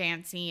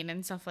dancing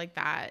and stuff like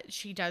that,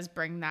 she does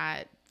bring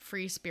that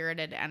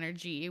free-spirited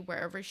energy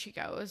wherever she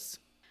goes.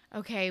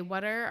 Okay,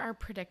 what are our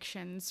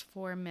predictions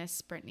for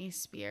Miss Britney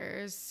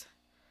Spears?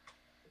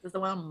 This is the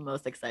one I'm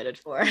most excited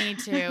for. Me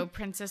too.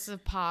 Princess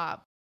of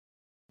Pop.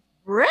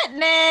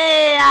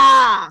 Britney!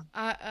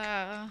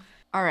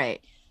 All right.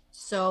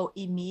 So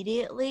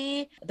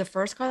immediately, the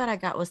first card that I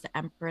got was the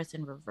Empress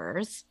in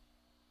reverse.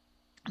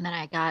 And then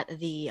I got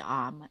the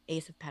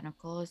Ace of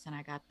Pentacles and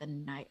I got the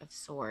Knight of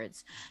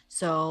Swords.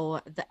 So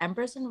the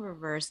Empress in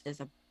reverse is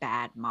a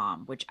bad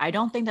mom, which I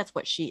don't think that's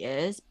what she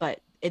is, but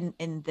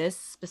in this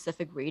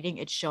specific reading,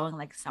 it's showing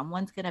like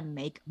someone's gonna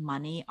make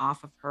money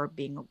off of her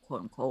being a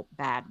quote unquote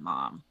bad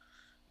mom.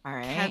 All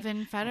right. Kevin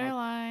And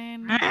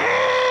Federline.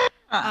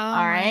 Oh all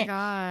my right.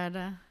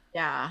 God.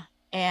 Yeah.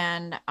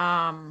 And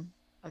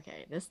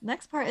okay, this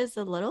next part is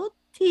a little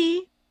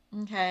T.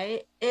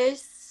 Okay.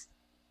 Is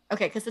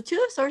okay, because the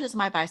Two of Swords is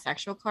my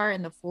bisexual card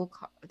and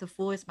the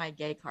Fool is my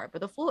gay card, but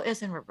the Fool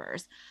is in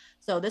reverse.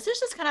 So this is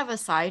just kind of a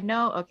side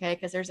note, okay?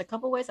 Because there's a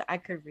couple ways that I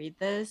could read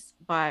this,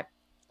 but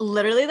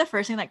literally the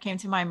first thing that came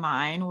to my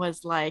mind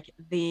was like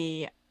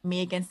the Me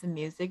Against the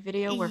Music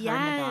video where her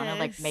and Madonna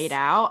like made Yes.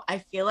 out. I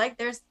feel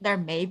like there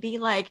may be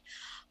like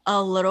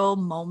a little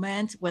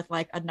moment with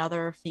like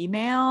another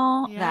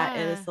female that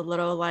Yeah. is a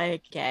little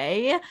like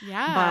gay. But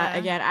Yeah.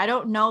 again, I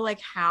don't know like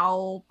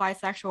how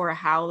bisexual or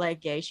how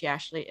like gay she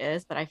actually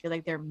is, but I feel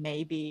like there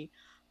may be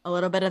a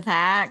little bit of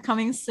that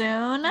coming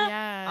soon.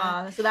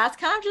 Yeah. So that's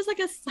kind of just like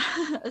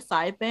a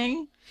side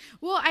thing.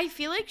 Well, I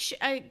feel like she,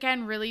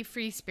 again, really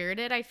free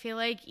spirited. I feel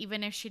like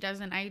even if she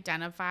doesn't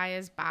identify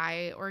as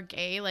bi or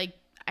gay, like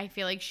I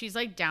feel like she's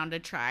like down to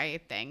try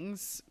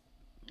things.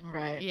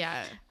 Right.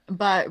 Yeah.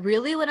 But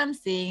really what I'm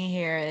seeing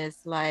here is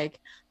like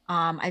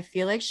I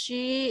feel like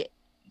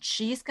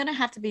she's gonna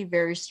have to be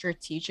very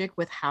strategic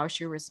with how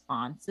she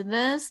responds to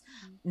this.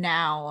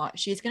 Now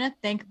she's gonna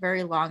think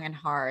very long and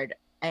hard,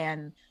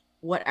 and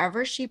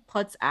whatever she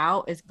puts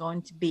out is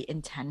going to be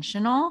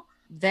intentional,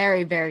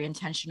 very, very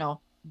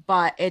intentional.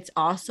 But it's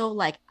also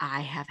like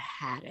I have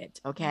had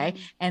it, okay?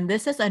 Mm-hmm. And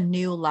this is a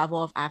new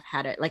level of I've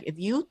had it. Like if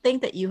you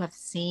think that you have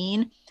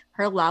seen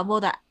her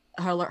level that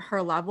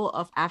her level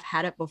of I've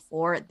had it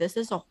before, this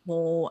is a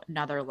whole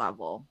nother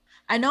level.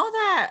 I know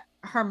that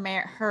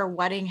her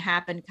wedding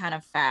happened kind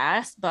of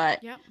fast,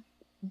 but Yep.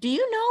 do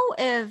you know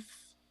if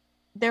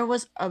there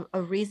was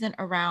a reason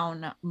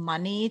around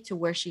money to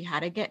where she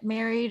had to get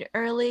married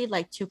early,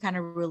 like to kind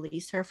of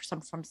release her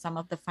from some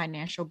of the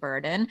financial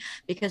burden?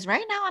 Because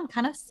right now I'm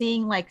kind of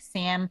seeing like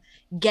Sam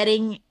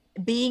getting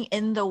being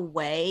in the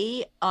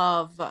way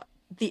of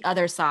the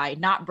other side,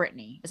 not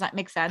Brittany. Does that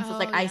make sense? It's Oh,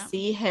 like I yeah.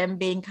 see him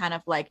being kind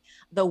of like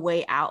the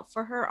way out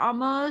for her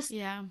almost.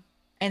 Yeah.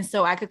 And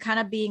so I could kind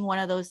of being one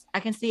of those, I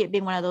can see it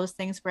being one of those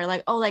things where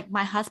like, oh, like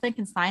my husband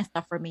can sign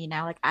stuff for me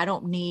now. Like I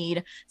don't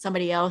need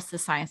somebody else to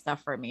sign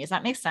stuff for me. Does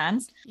that make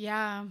sense?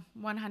 Yeah.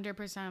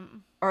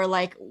 100%. Or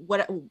like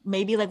what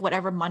maybe like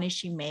whatever money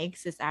she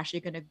makes is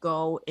actually going to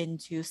go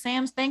into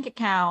Sam's bank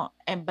account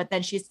and but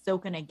then she's still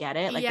going to get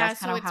it. Like Yeah. that's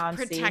kind So of it's how I'm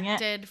seeing it.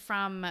 protected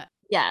from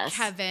Yes.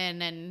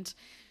 Kevin and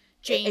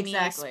Jamie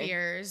Exactly.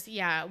 Spears.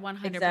 Yeah.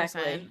 100%.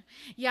 Exactly.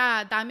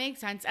 Yeah. That makes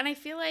sense. And I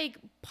feel like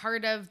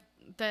part of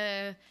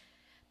the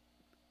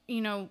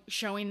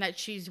showing that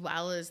she's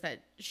well is that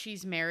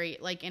she's married,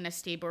 like in a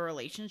stable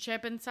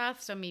relationship and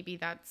stuff. So maybe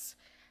that's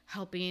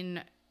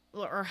helping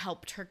or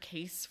helped her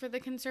case for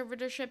the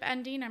conservatorship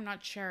ending. I'm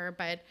not sure,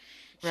 but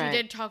she Right.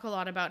 did talk a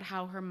lot about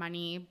how her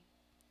money,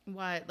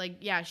 what, like,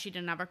 yeah, she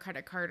didn't have a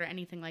credit card or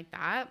anything like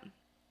that.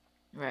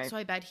 Right. So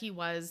I bet he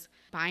was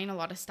buying a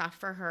lot of stuff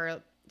for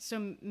her.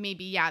 So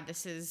maybe, yeah,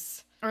 this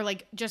is, or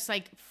like, just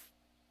like,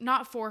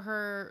 not for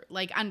her,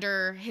 like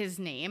under his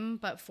name,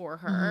 but for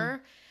Mhm.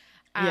 her.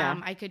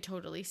 Yeah. I could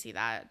totally see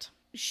that.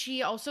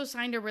 She also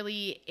signed a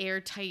really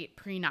airtight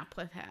prenup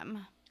with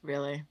him.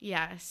 Really.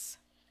 Yes.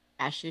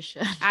 As she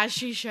should. As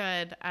she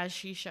should. As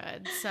she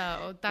should.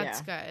 So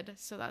that's Yeah. good.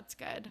 So that's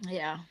good.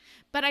 Yeah.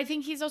 But I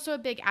think he's also a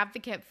big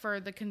advocate for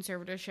the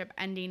conservatorship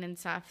ending and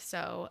stuff.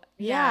 So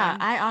Yeah, yeah.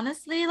 I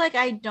honestly like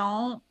I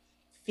don't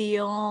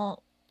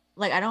feel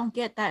like I don't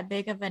get that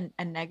big of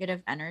a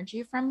negative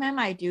energy from him.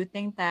 I do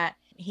think that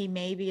he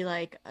may be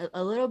like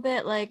a little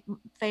bit like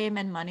fame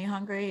and money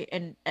hungry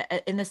and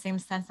in the same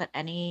sense that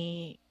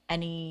any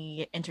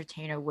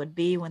entertainer would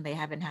be when they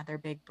haven't had their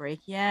big break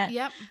yet.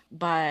 Yep.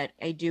 But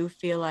I do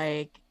feel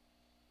like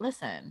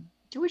listen,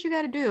 do what you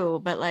got to do,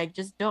 but like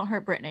just don't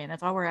hurt Brittany, and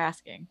that's all we're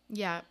asking.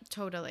 Yeah,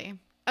 totally.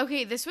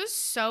 Okay, this was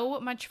so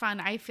much fun.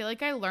 I feel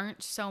like I learned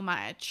so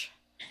much.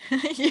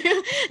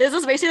 This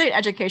is basically an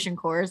education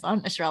course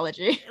on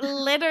astrology.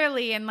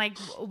 Literally, and like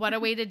what a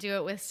way to do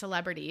it with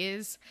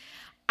celebrities.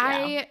 Yeah.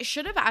 I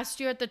should have asked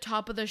you at the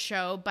top of the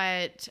show,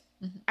 but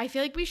Mhm. I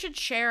feel like we should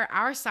share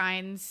our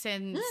signs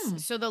since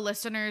so the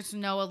listeners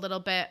know a little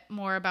bit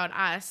more about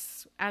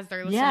us as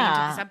they're listening to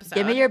this Yeah. episode.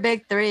 Give me your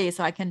big three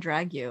so I can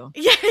drag you.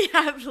 Yeah,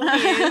 yeah,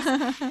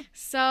 please.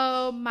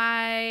 So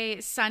my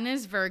sun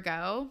is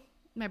Virgo.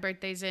 My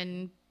birthday's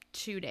in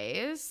 2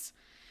 days.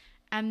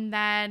 And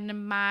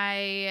then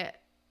my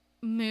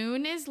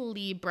moon is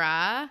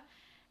Libra.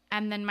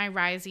 And then my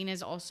rising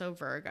is also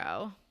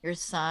Virgo. Your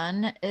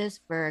sun is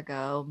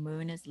Virgo,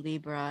 moon is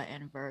Libra,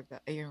 and Virgo,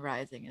 your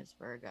rising is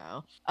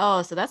Virgo.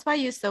 Oh, so that's why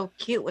you're so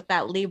cute with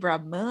that Libra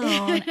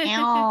moon.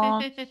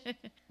 Ow.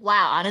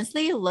 Wow,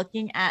 honestly,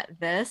 looking at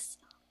this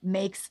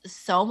makes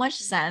so much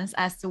sense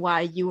as to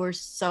why you were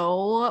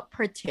so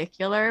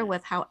particular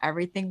with how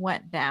everything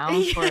went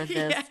down for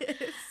this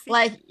Yes,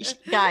 Like,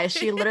 guys,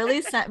 she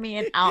literally sent me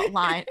an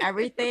outline.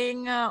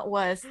 Everything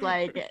was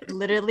like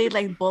literally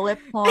like bullet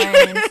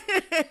points.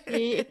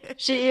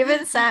 She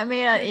even sent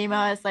me an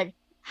email. It's like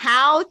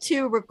how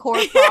to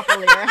record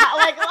properly or how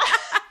like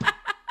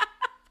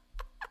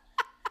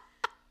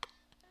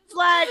it's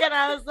like, and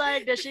I was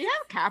like, does she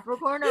have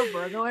Capricorn or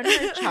Virgo in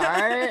her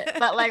chart?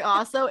 But like,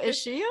 also, is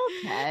she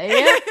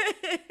okay?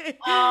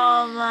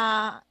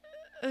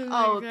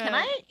 Oh, can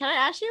I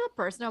ask you a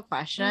personal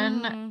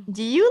question?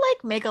 Do you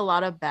like make a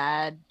lot of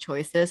bad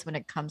choices when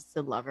it comes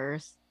to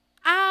lovers?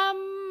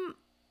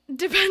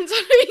 Depends on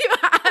who you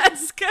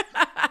ask.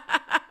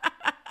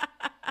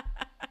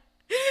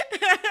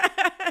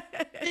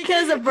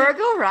 Because the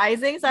Virgo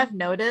risings I've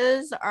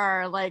noticed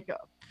are like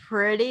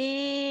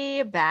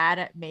pretty bad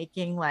at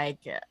making like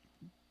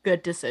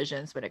good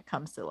decisions when it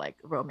comes to like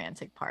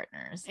romantic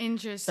partners.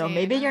 Interesting. So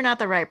maybe you're not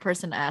the right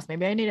person to ask.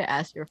 Maybe I need to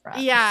ask your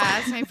friends. Yeah,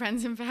 ask my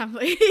friends and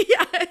family.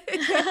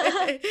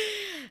 Yeah.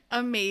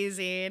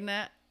 Amazing.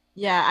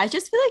 Yeah, I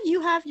just feel like you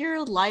have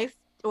your life,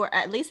 or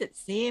at least it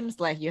seems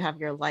like you have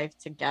your life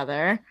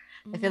together.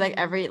 I feel like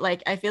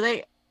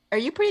are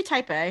you pretty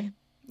type A?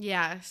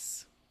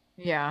 Yes.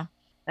 Yeah,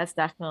 that's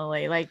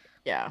definitely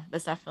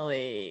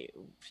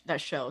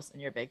that shows in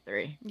your big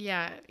three.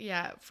 Yeah,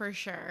 for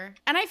sure.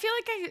 And I feel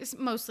like I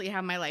mostly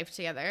have my life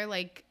together.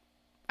 Like,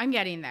 I'm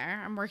getting there.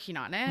 I'm working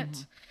on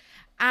it.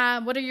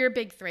 What are your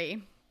big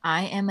three?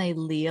 I am a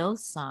Leo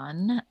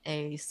sun,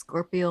 a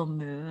Scorpio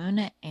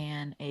moon,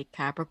 and a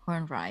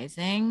Capricorn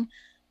rising.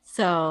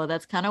 So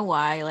that's kind of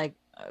why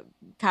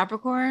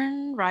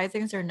Capricorn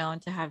risings are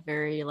known to have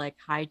very like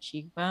high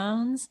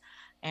cheekbones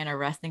and a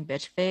resting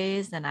bitch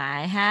face, and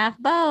I have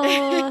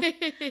both.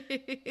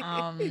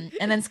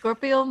 And then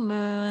Scorpio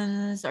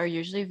moons are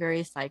usually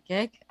very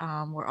psychic.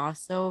 We're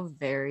also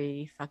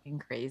very fucking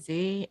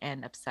crazy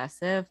and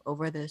obsessive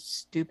over the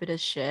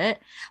stupidest shit.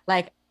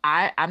 Like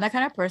I'm that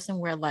kind of person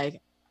where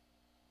like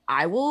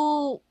I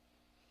will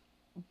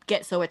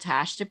get so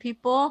attached to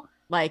people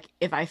like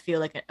if I feel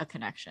like a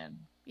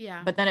connection.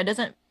 Yeah. But then it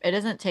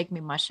doesn't take me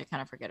much to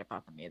kind of forget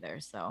about them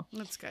either. So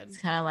that's good. it's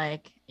kind of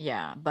like,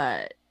 yeah,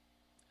 but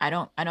I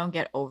don't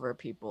get over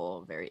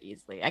people very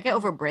easily. I get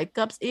over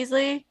breakups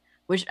easily,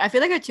 which I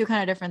feel like are two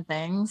kind of different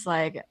things.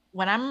 Like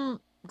when I'm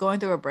going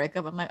through a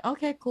breakup, I'm like,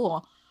 okay,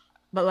 cool.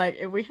 But like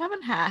if we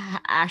haven't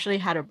actually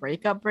had a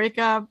breakup,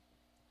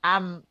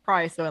 I'm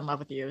probably so in love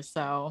with you.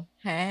 So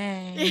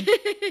hey.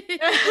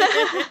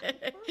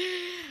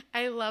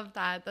 I love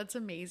that. That's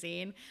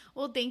amazing.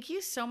 Well, thank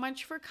you so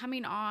much for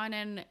coming on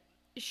and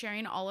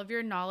sharing all of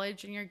your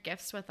knowledge and your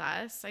gifts with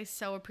us. I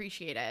so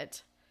appreciate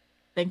it.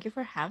 Thank you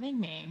for having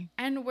me.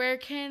 And where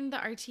can the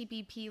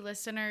RTBP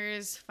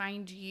listeners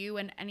find you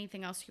and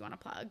anything else you want to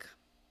plug?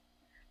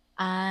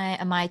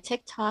 My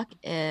TikTok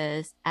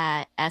is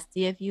at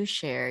SDFU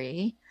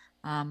Sherry.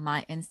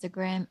 My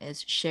Instagram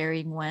is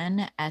Sherry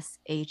Nguyen,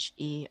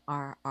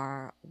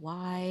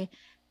 SherryNguyen.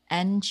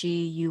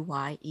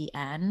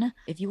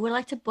 If you would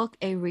like to book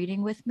a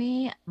reading with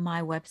me,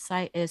 my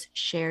website is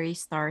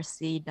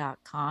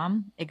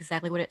sherrystarc.com.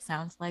 Exactly what it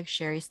sounds like,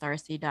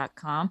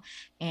 sherrystarc.com.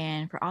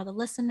 And for all the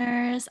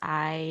listeners,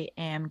 I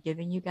am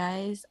giving you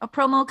guys a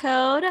promo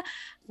code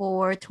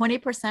for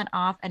 20%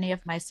 off any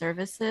of my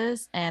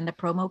services. And the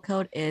promo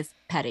code is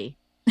PETTY.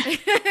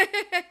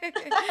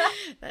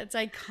 That's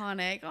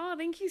iconic. Oh,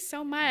 thank you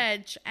so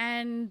much.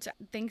 And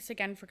thanks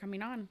again for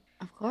coming on.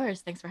 Of course.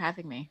 Thanks for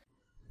having me.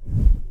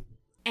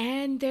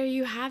 And there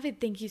you have it.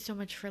 Thank you so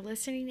much for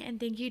listening. And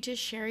thank you to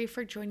Sherry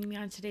for joining me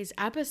on today's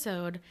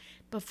episode.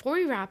 Before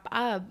we wrap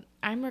up,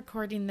 I'm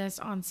recording this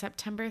on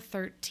September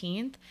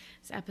 13th.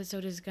 This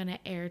episode is going to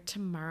air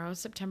tomorrow,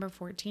 September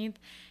 14th.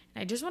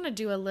 And I just want to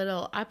do a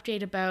little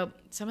update about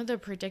some of the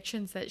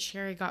predictions that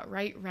Sherry got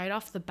right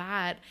off the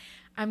bat.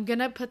 I'm going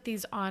to put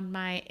these on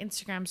my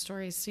Instagram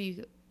stories so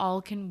you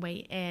all can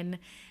weigh in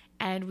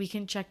and we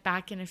can check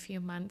back in a few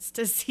months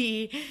to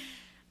see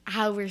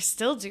how we're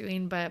still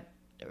doing. But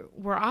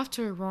we're off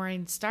to a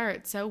roaring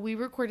start. So we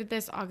recorded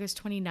this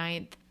August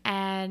 29th,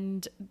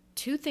 and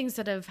two things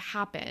that have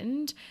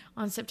happened.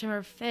 On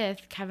September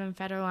 5th, Kevin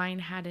Federline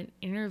had an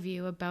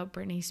interview about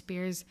Britney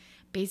Spears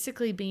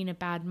basically being a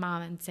bad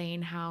mom and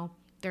saying how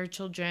their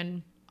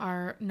children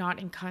are not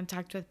in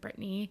contact with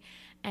Britney,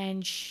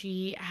 and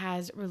she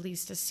has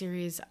released a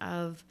series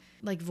of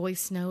like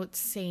voice notes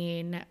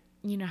saying,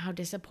 you know, how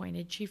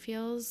disappointed she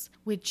feels,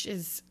 which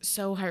is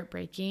so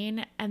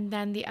heartbreaking. And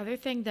then the other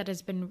thing that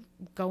has been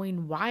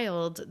going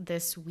wild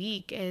this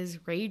week is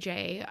Ray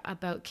J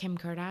about Kim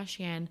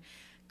Kardashian.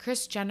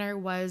 Kris Jenner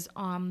was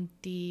on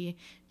the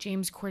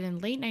James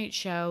Corden late night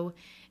show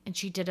and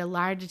she did a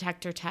lie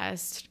detector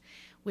test,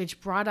 which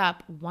brought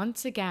up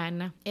once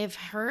again if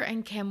her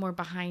and Kim were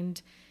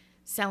behind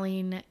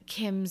selling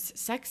Kim's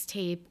sex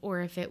tape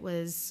or if it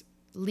was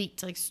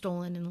leaked, like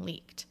stolen and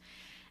leaked.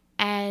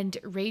 And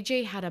Ray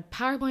J had a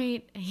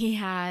PowerPoint, he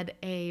had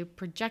a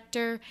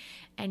projector,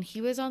 and he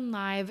was on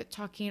live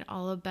talking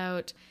all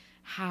about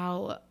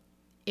how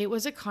it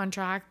was a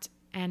contract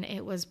and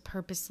it was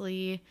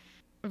purposely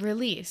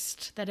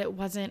released, that it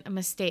wasn't a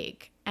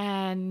mistake.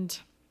 And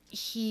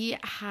he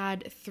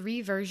had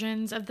 3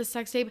 versions of the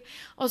sex tape.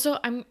 Also,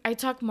 I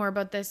talk more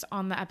about this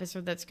on the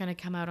episode that's going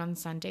to come out on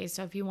Sunday.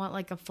 So if you want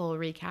like a full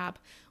recap,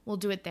 we'll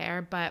do it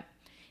there. But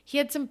he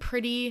had some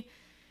pretty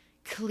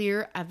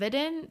clear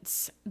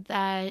evidence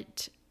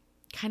that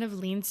kind of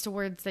leans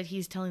towards that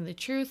he's telling the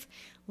truth,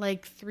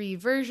 like 3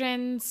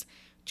 versions,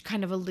 which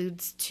kind of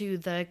alludes to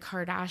the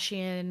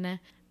Kardashian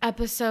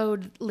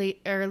episode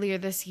earlier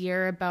this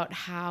year about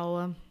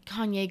how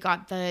Kanye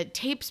got the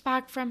tapes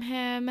back from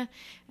him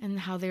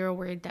and how they were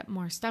worried that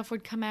more stuff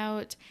would come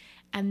out,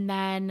 and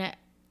then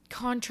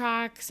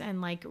contracts and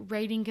like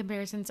rating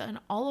comparisons and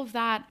all of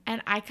that.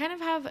 And I kind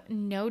of have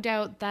no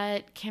doubt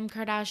that Kim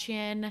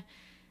Kardashian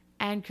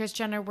and Kris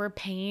Jenner were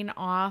paying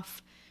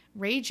off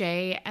Ray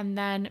J, and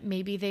then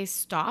maybe they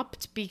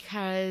stopped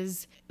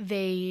because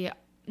they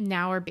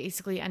now are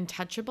basically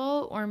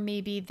untouchable, or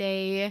maybe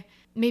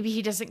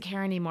he doesn't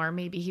care anymore.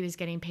 Maybe he was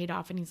getting paid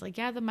off and he's like,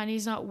 yeah, the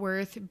money's not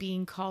worth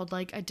being called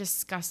like a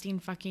disgusting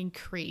fucking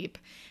creep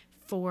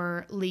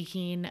for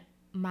leaking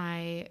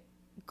my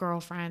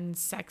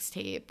girlfriend's sex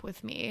tape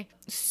with me.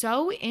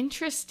 So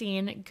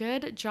interesting.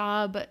 Good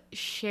job,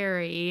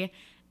 Sherry.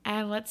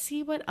 And let's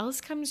see what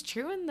else comes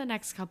true in the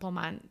next couple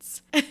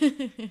months.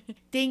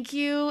 Thank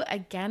you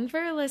again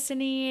for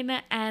listening.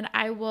 And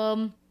I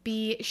will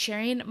be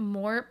sharing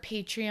more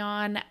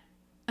Patreon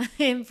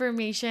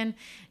information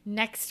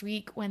next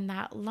week when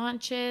that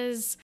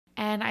launches.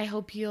 And I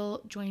hope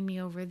you'll join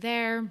me over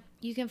there.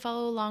 You can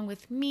follow along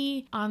with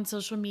me on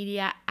social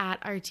media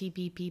at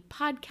RTBP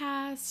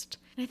Podcast.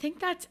 And I think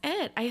that's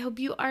it. I hope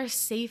you are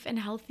safe and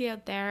healthy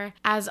out there.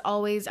 As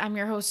always, I'm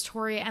your host,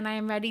 Tori, and I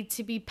am ready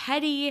to be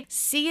petty.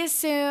 See you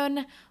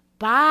soon.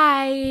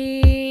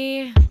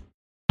 Bye.